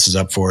everyone dresses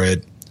up for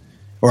it,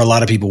 or a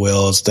lot of people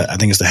will. I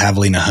think it's the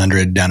Javelina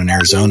 100 down in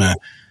Arizona.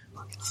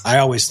 I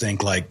always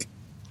think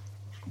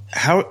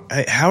how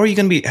are you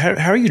going to be,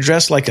 how are you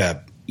dressed like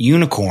a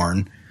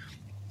unicorn?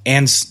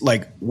 And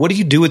what do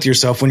you do with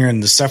yourself when you're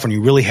in the stuff when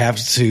you really have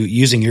to,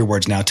 using your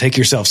words now, take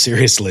yourself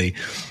seriously?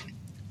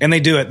 And they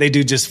do it. They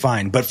do just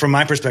fine. But from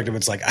my perspective,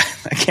 it's I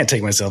can't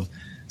take myself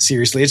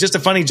seriously. It's just a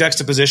funny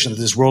juxtaposition that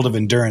this world of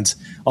endurance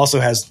also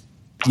has,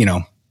 I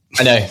know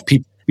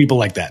people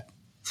like that.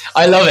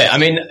 I love it. I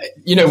mean,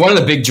 one of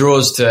the big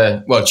draws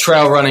to,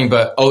 trail running,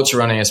 but ultra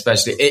running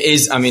especially, it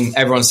is,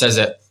 everyone says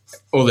it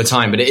all the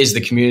time, but it is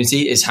the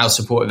community, is how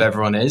supportive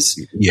everyone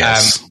is.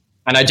 Yes.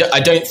 And I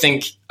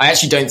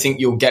actually don't think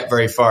you'll get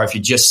very far if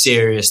you're just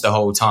serious the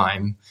whole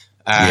time.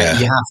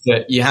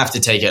 You have to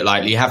take it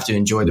lightly. You have to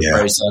enjoy the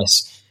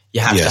process. You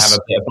have to have a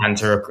bit of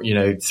banter,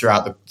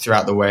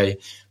 throughout the way,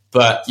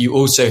 but you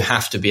also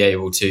have to be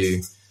able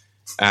to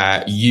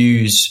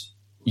use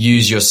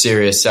use your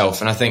serious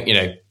self. And I think,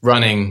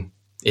 running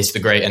is the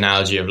great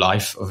analogy of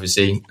life,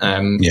 obviously.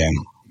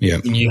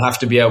 You have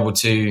to be able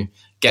to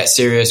get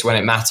serious when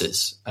it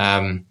matters,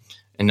 and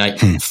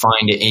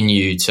find it in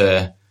you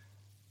to,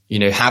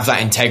 have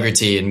that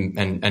integrity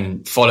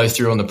and follow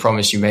through on the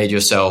promise you made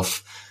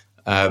yourself.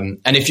 And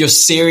if you're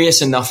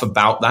serious enough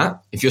about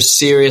that, if you're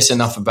serious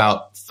enough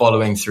about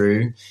following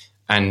through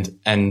and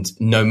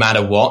no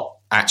matter what,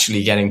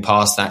 actually getting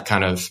past that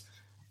kind of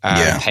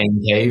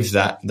pain cave,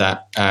 that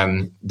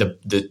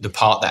the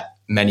part that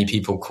many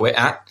people quit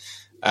at,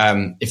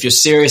 if you're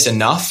serious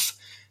enough,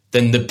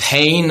 then the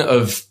pain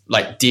of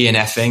like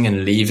DNFing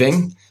and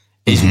leaving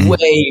is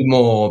way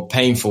more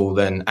painful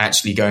than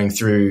actually going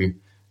through,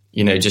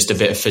 just a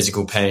bit of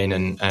physical pain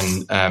and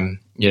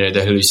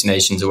the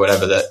hallucinations or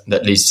whatever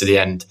that leads to the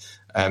end.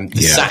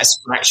 The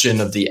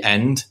satisfaction of the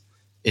end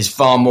is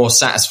far more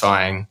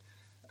satisfying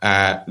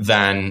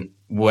than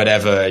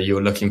whatever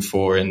you're looking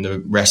for in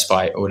the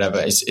respite or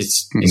whatever.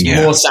 It's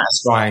more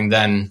satisfying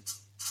than,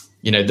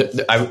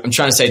 I'm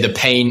trying to say the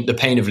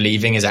pain of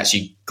leaving is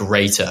actually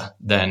greater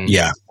than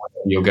what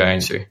you're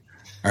going through.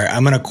 All right.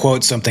 I'm going to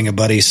quote something a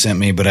buddy sent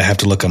me, but I have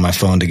to look on my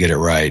phone to get it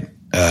right.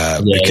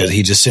 Because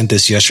he just sent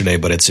this yesterday,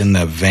 but it's in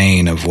the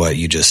vein of what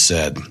you just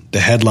said. The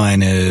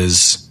headline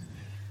is,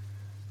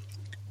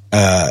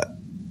 at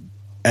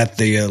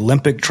the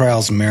Olympic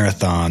Trials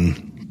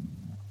Marathon,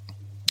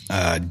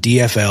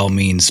 DFL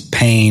means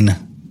pain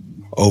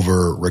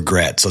over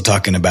regret. So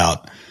talking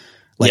about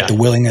the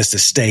willingness to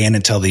stay in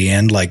until the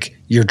end, like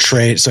your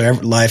trade. So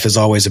life is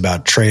always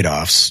about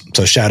trade-offs.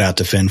 So shout out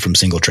to Finn from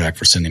Single Track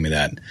for sending me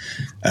that.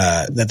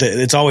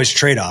 It's always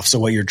trade-offs. So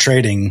what you're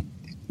trading,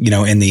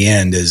 in the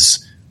end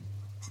is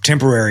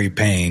temporary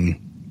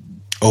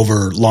pain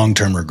over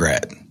long-term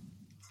regret.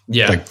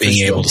 Yeah. Like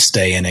being able to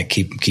stay in it,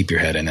 keep your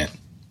head in it.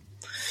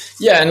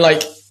 Yeah. And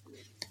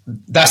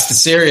that's the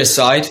serious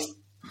side.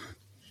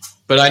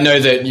 But I know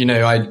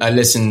that, I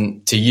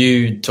listen to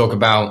you talk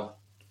about,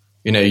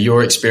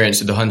 your experience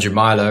with the 100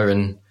 miler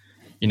and,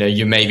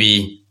 you may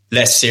be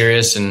less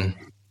serious and,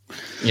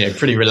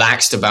 pretty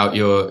relaxed about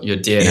your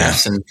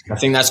DNFs. Yeah. And I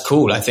think that's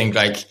cool. I think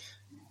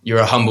you're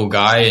a humble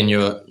guy and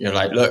you're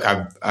like, look,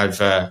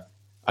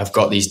 I've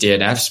got these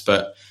DNFs,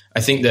 but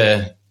I think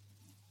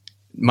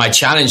my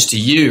challenge to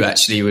you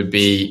actually would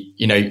be,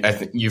 I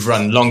think you've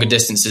run longer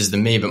distances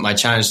than me, but my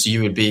challenge to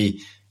you would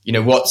be,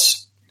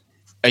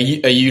 are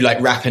you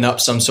like wrapping up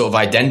some sort of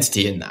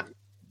identity in that?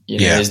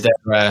 Is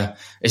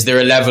there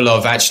a level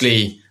of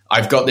actually,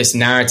 I've got this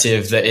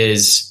narrative that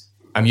is,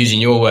 I'm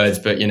using your words,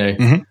 but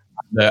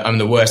I'm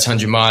the worst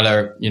 100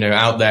 miler,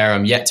 out there.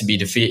 I'm yet to be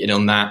defeated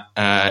on that,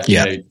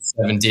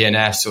 7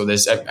 DNFs or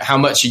this. How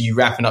much are you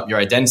wrapping up your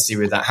identity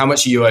with that? How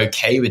much are you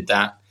okay with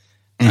that?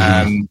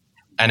 And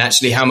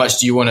actually, how much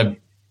do you want to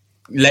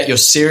let your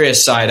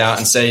serious side out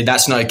and say,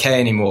 that's not okay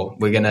anymore.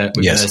 We're going to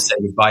say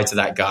goodbye to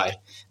that guy.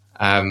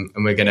 And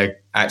we're going to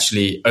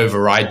actually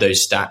override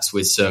those stats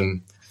with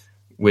some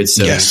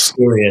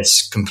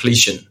serious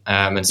completion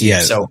and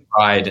some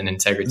self-pride and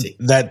integrity.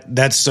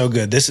 That's so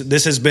good.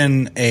 This has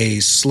been a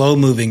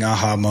slow-moving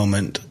aha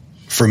moment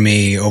for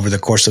me over the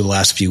course of the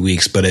last few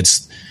weeks, but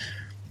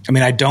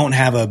I don't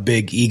have a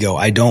big ego.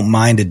 I don't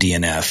mind a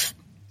DNF.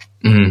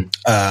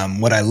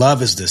 What I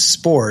love is this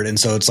sport. And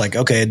so it's like,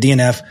 okay, a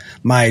DNF,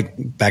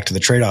 back to the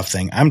trade-off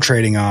thing, I'm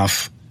trading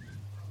off,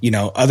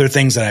 other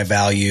things that I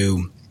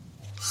value.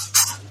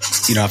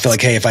 I feel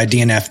like, hey, if I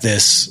DNF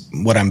this,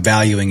 what I'm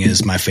valuing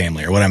is my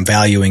family, or what I'm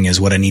valuing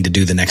is what I need to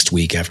do the next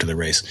week after the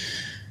race.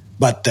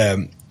 But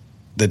the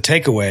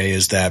takeaway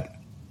is that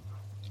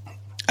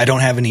I don't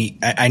have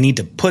I need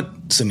to put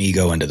some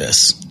ego into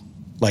this.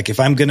 Like if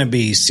I'm going to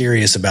be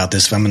serious about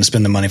this, if I'm going to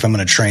spend the money, if I'm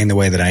going to train the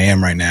way that I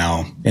am right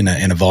now in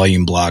a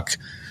volume block,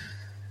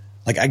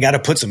 like I got to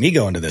put some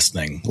ego into this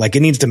thing. Like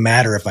it needs to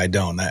matter if I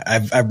don't.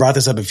 I've brought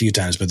this up a few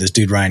times, but this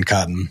dude, Ryan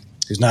Cotton,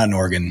 who's not in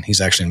Oregon, he's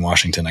actually in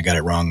Washington. I got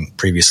it wrong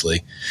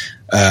previously.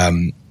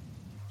 I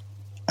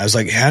was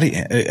like,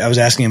 I was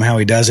asking him how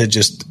he does it,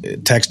 just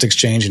text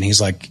exchange. And he's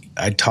like,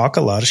 I talk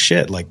a lot of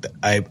shit. Like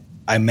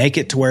I make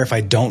it to where if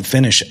I don't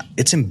finish,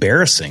 it's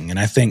embarrassing. And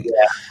I think,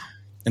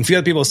 and a few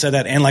other people have said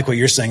that. And like what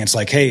you're saying, it's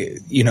like, hey,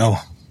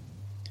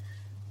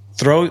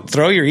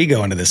 throw your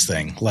ego into this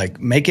thing,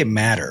 like make it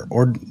matter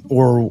or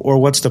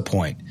what's the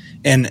point?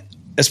 And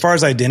as far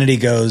as identity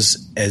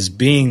goes, as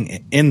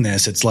being in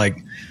this, it's like,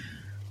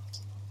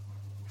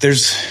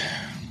 there's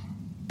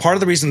part of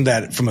the reason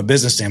that from a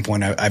business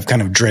standpoint, I've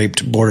kind of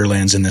draped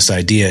Borderlands in this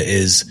idea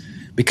is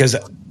because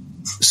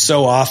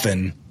so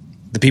often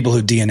the people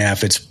who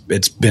DNF,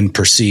 it's been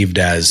perceived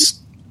as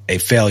a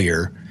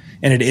failure,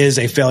 and it is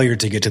a failure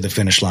to get to the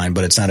finish line,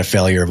 but it's not a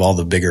failure of all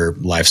the bigger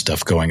life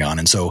stuff going on.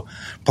 And so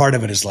part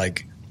of it is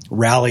like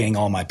rallying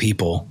all my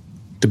people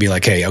to be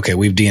like, hey, okay,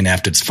 we've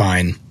DNF'd. It's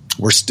fine.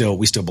 We still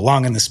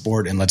belong in the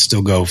sport and let's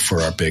still go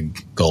for our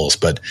big goals.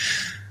 But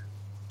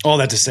all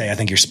that to say, I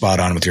think you're spot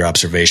on with your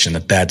observation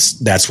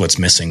that's what's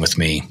missing with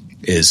me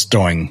is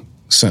throwing,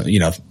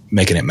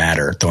 making it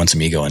matter, throwing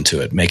some ego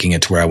into it, making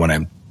it to where I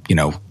want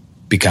to,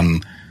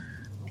 become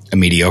a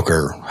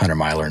mediocre 100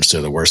 miler instead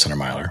of the worst 100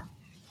 miler.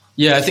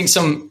 Yeah, I think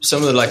some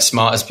of the like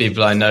smartest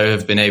people I know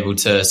have been able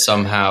to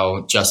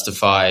somehow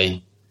justify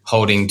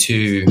holding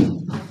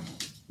two,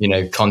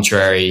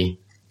 contrary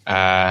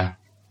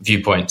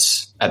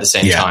viewpoints at the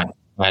same time.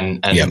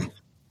 And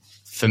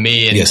for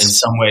me, in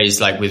some ways,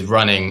 like with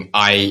running,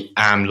 I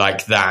am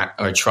like that,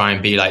 or try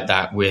and be like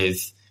that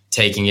with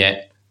taking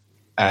it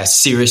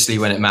seriously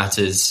when it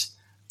matters,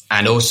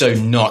 and also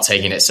not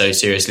taking it so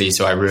seriously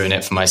so I ruin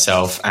it for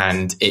myself.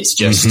 And it's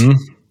just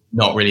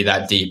not really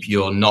that deep.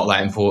 You're not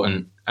that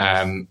important.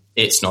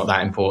 It's not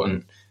that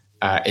important.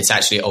 It's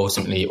actually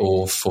ultimately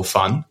all for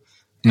fun.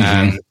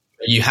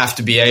 You have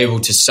to be able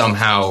to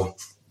somehow,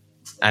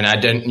 and I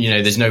don't,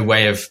 there's no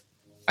way of,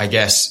 I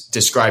guess,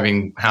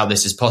 describing how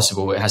this is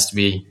possible. It has to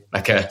be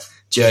like a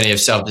journey of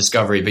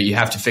self-discovery, but you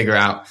have to figure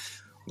out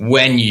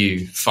when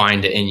you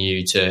find it in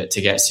you to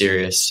get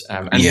serious,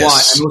 and why, and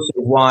also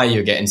why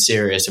you're getting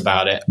serious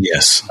about it.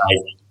 Yes.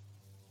 Like,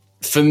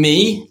 for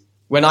me,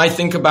 when I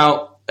think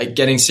about like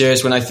getting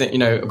serious, when I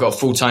think, I've got a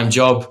full-time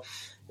job,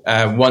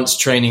 once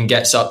training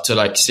gets up to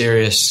like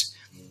serious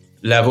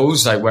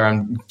levels, like where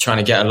I'm trying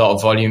to get a lot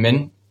of volume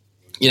in,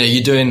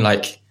 you're doing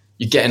like,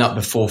 you're getting up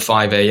before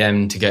 5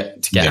 a.m. to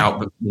get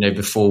out,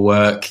 before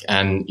work.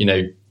 And,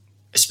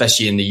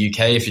 especially in the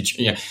UK, if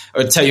I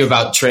would tell you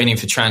about training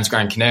for Trans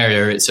Gran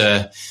Canaria. It's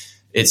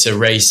a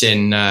race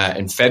in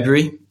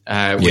February,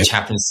 which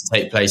happens to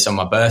take place on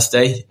my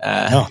birthday.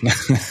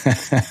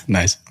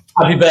 Nice.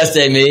 Happy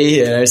birthday,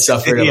 me,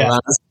 suffering on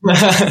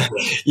that.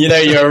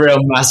 You're a real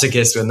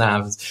masochist when that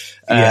happens.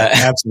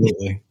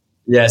 Absolutely.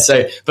 Yeah.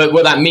 So, but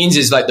what that means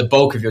is like the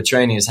bulk of your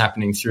training is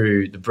happening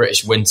through the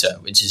British winter,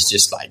 which is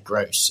just like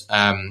gross.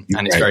 And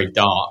it's very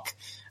dark.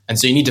 And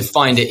so you need to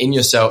find it in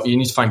yourself. You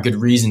need to find good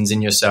reasons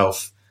in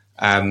yourself,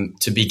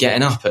 to be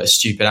getting up at a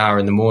stupid hour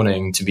in the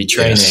morning, to be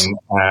training,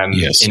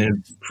 in a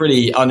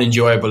pretty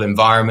unenjoyable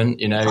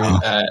environment,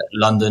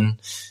 London.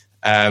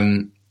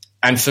 And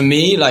for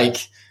me, like,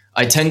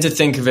 I tend to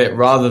think of it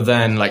rather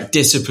than like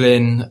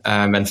discipline,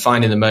 and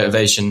finding the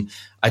motivation.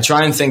 I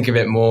try and think of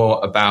it more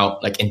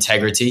about like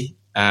integrity.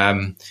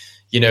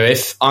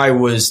 If I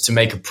was to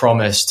make a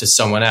promise to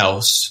someone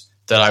else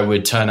that I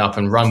would turn up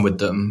and run with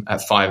them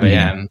at 5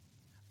 a.m.,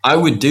 I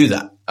would do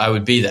that. I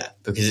would be there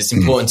because it's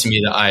important to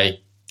me that I,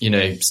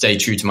 stay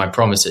true to my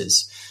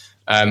promises.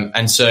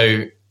 And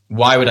so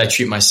why would I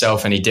treat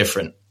myself any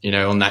different?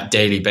 On that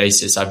daily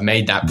basis, I've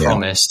made that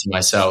promise to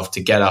myself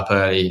to get up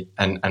early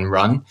and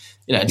run.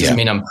 It doesn't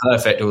mean I'm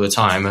perfect all the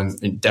time.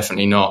 I'm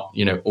definitely not,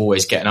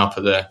 always getting up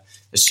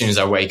as soon as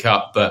I wake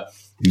up, but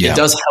it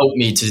does help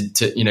me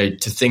to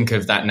think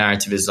of that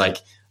narrative as like,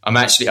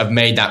 I've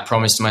made that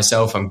promise to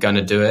myself. I'm going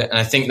to do it. And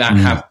I think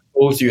that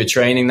all through your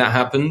training that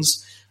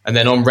happens. And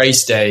then on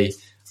race day,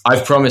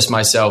 I've promised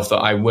myself that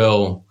I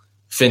will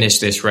finish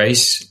this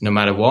race no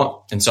matter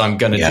what. And so I'm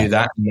going to do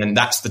that. And then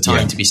that's the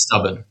time to be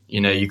stubborn.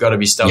 You got to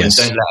be stubborn.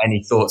 Don't let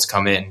any thoughts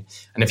come in.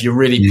 And if you're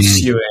really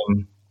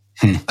pursuing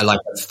a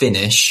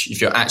finish,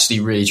 if you're actually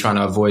really trying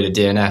to avoid a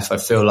DNF, I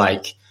feel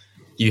like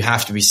you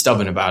have to be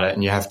stubborn about it,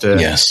 and you have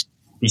to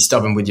be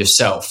stubborn with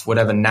yourself.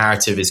 Whatever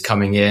narrative is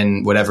coming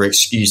in, whatever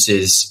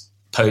excuses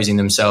posing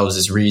themselves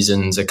as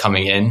reasons are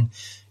coming in,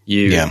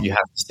 you have to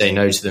say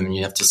no to them, and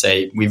you have to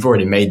say, we've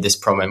already made this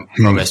promise,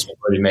 we've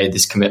already made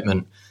this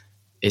commitment.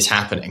 It's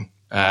happening,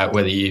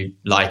 whether you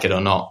like it or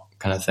not,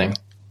 kind of thing.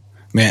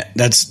 Man,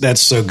 that's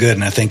so good.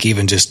 And I think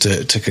even just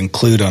to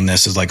conclude on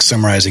this is like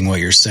summarizing what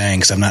you're saying,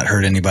 because I've not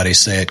heard anybody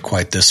say it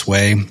quite this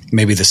way.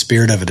 Maybe the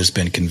spirit of it has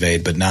been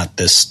conveyed, but not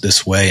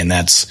this way. And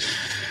that's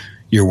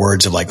your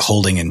words of like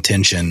holding in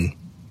tension,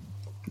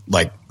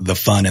 like the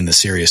fun and the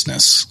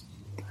seriousness,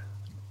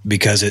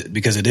 because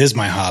it is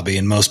my hobby.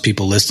 And most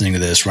people listening to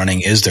this,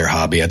 running is their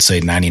hobby. I'd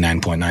say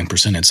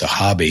 99.9% it's a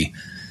hobby,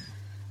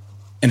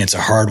 and it's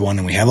a hard one.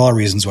 And we have all our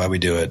reasons why we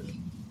do it,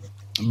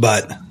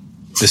 but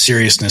the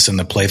seriousness and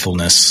the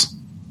playfulness,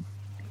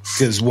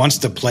 because once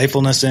the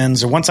playfulness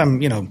ends, or once I'm,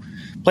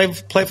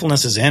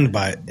 playfulness has ended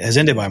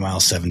by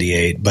mile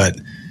 78, but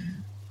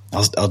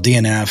I'll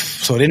DNF.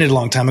 So it ended a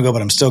long time ago,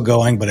 but I'm still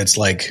going, but it's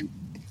like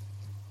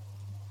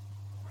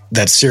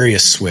that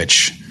serious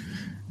switch.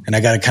 And I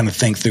got to kind of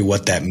think through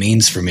what that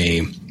means for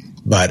me.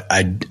 But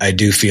I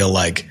do feel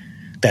like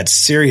that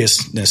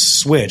seriousness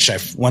switch,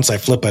 once I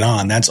flip it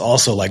on, that's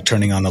also like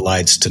turning on the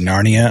lights to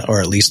Narnia, or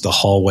at least the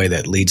hallway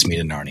that leads me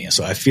to Narnia.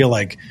 So I feel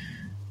like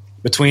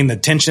between the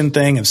tension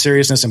thing of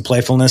seriousness and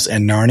playfulness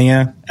and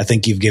Narnia, I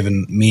think you've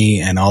given me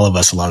and all of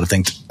us a lot to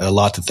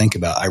think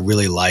about.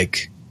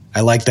 I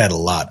like that a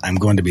lot. I'm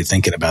going to be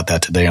thinking about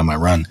that today on my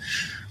run.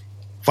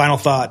 Final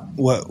thought,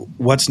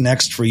 what's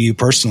next for you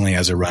personally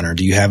as a runner?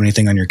 Do you have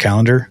anything on your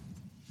calendar?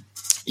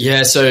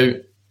 Yeah, so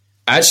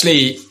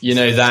actually,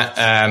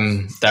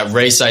 that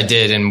race I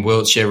did in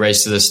Wiltshire,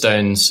 Race to the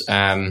Stones,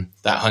 that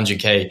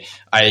 100K,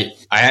 I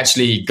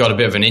actually got a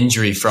bit of an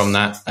injury from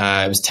that.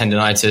 It was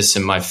tendonitis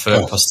in my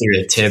foot,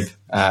 posterior tib,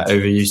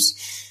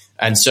 overuse.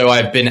 And so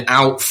I've been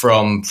out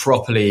from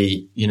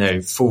properly,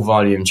 full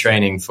volume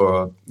training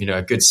for,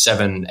 a good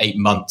 7-8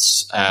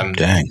 months.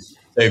 Dang.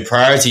 So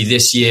priority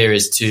this year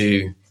is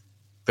to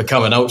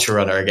become an ultra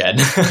runner again.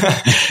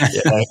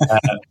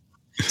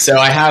 So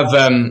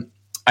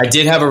I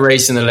did have a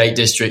race in the Lake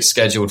District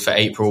scheduled for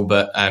April,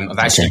 but I've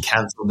actually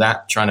cancelled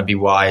that, trying to be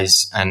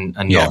wise and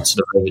not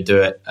sort of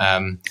overdo it.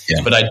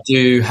 But I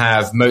do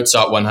have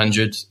Mozart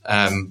 100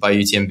 by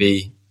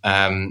UTMB.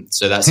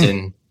 So that's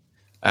in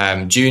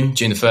June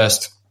the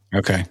 1st.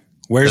 Okay.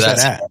 Where's that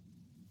at?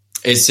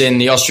 It's in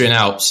the Austrian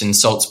Alps in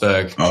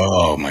Salzburg.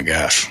 Oh my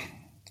gosh.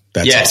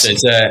 That's awesome.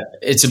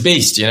 It's a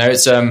beast,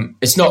 it's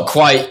not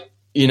quite,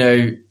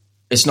 the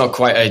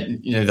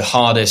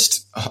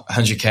hardest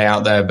 100K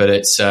out there, but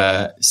it's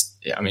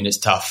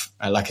tough.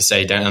 Like I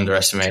say, don't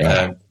underestimate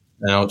an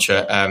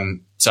ultra.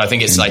 So I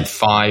think it's like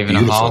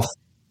 5.5.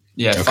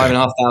 Yeah.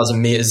 5,500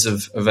 meters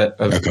of vert.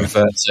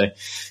 So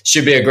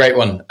should be a great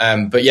one.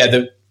 But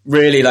yeah,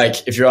 really,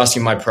 like, if you're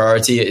asking my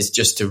priority, it is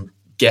just to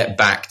get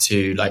back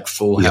to like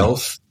full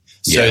health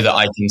so that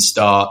I can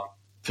start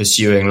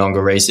pursuing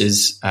longer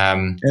races.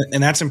 And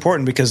that's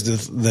important, because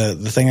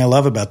the thing I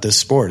love about this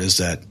sport is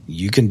that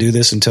you can do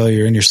this until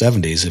you're in your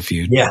 70s if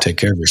you take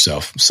care of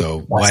yourself. So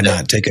why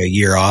not take a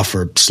year off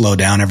or slow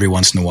down every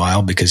once in a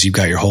while, because you've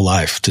got your whole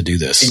life to do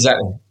this.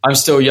 Exactly. I'm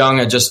still young.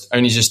 I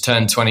only just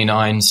turned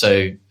 29.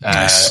 So,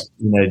 nice.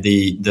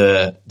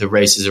 The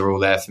races are all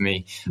there for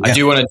me. Yeah. I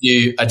do want to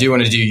do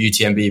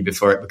UTMB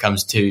before it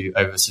becomes too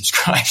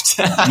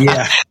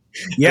oversubscribed.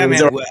 Yeah,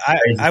 man.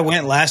 I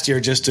went last year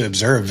just to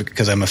observe,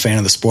 because I'm a fan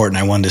of the sport, and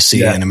I wanted to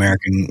see an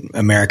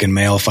American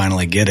male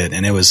finally get it.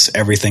 And it was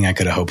everything I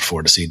could have hoped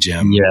for to see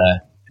Jim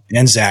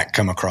and Zach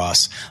come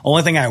across.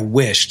 Only thing I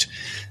wished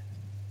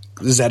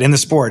is that in the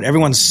sport,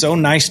 everyone's so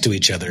nice to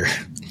each other.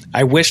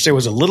 I wish there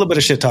was a little bit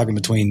of shit talking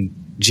between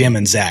Jim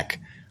and Zach,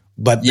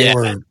 but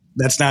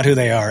that's not who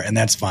they are, and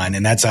that's fine.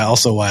 And that's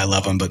also why I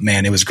love them. But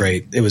man, it was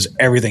great. It was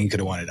everything you could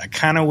have wanted. I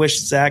kind of wish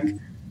Zach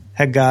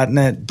had gotten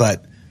it,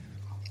 but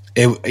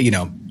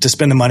to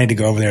spend the money to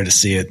go over there to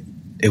see it,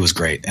 it was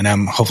great. And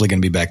I'm hopefully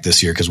going to be back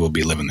this year, because we'll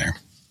be living there.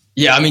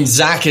 Yeah. I mean,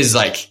 Zach is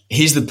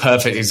he's the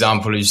perfect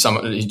example of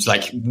someone who's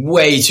like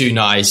way too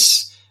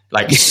nice,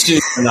 like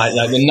super nice,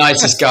 like the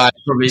nicest guy,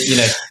 probably,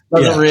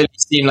 doesn't really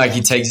seem like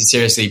he takes it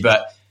seriously,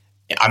 but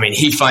I mean,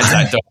 he finds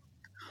that dog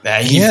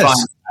there. He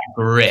finds that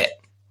grit.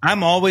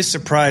 I'm always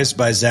surprised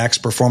by Zach's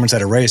performance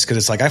at a race, because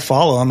it's like, I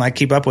follow him, I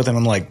keep up with him.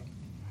 I'm like,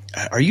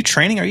 are you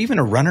training? Are you even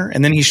a runner?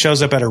 And then he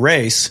shows up at a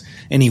race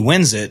and he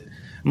wins it.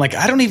 I'm like,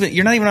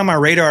 you're not even on my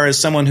radar as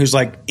someone who's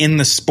like in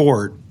the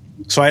sport.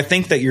 So I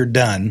think that you're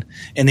done.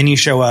 And then you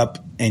show up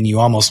and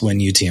you almost win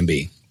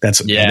UTMB.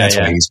 That's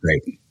why he's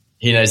great.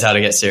 He knows how to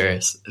get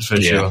serious,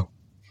 for sure.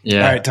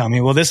 Yeah. All right,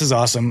 Tommy. Well, this is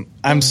awesome.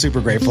 I'm super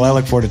grateful. I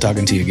look forward to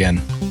talking to you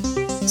again.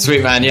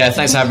 Sweet, man. Yeah.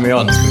 Thanks for having me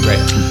on. It's been great.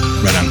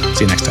 Right on.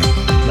 See you next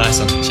time. Nice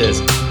one.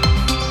 Cheers.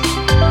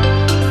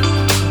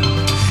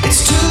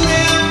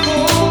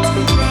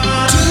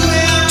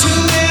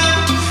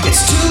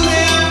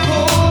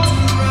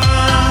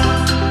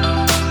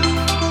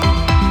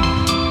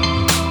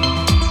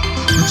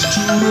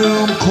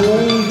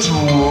 Cold to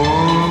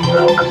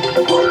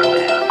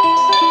run.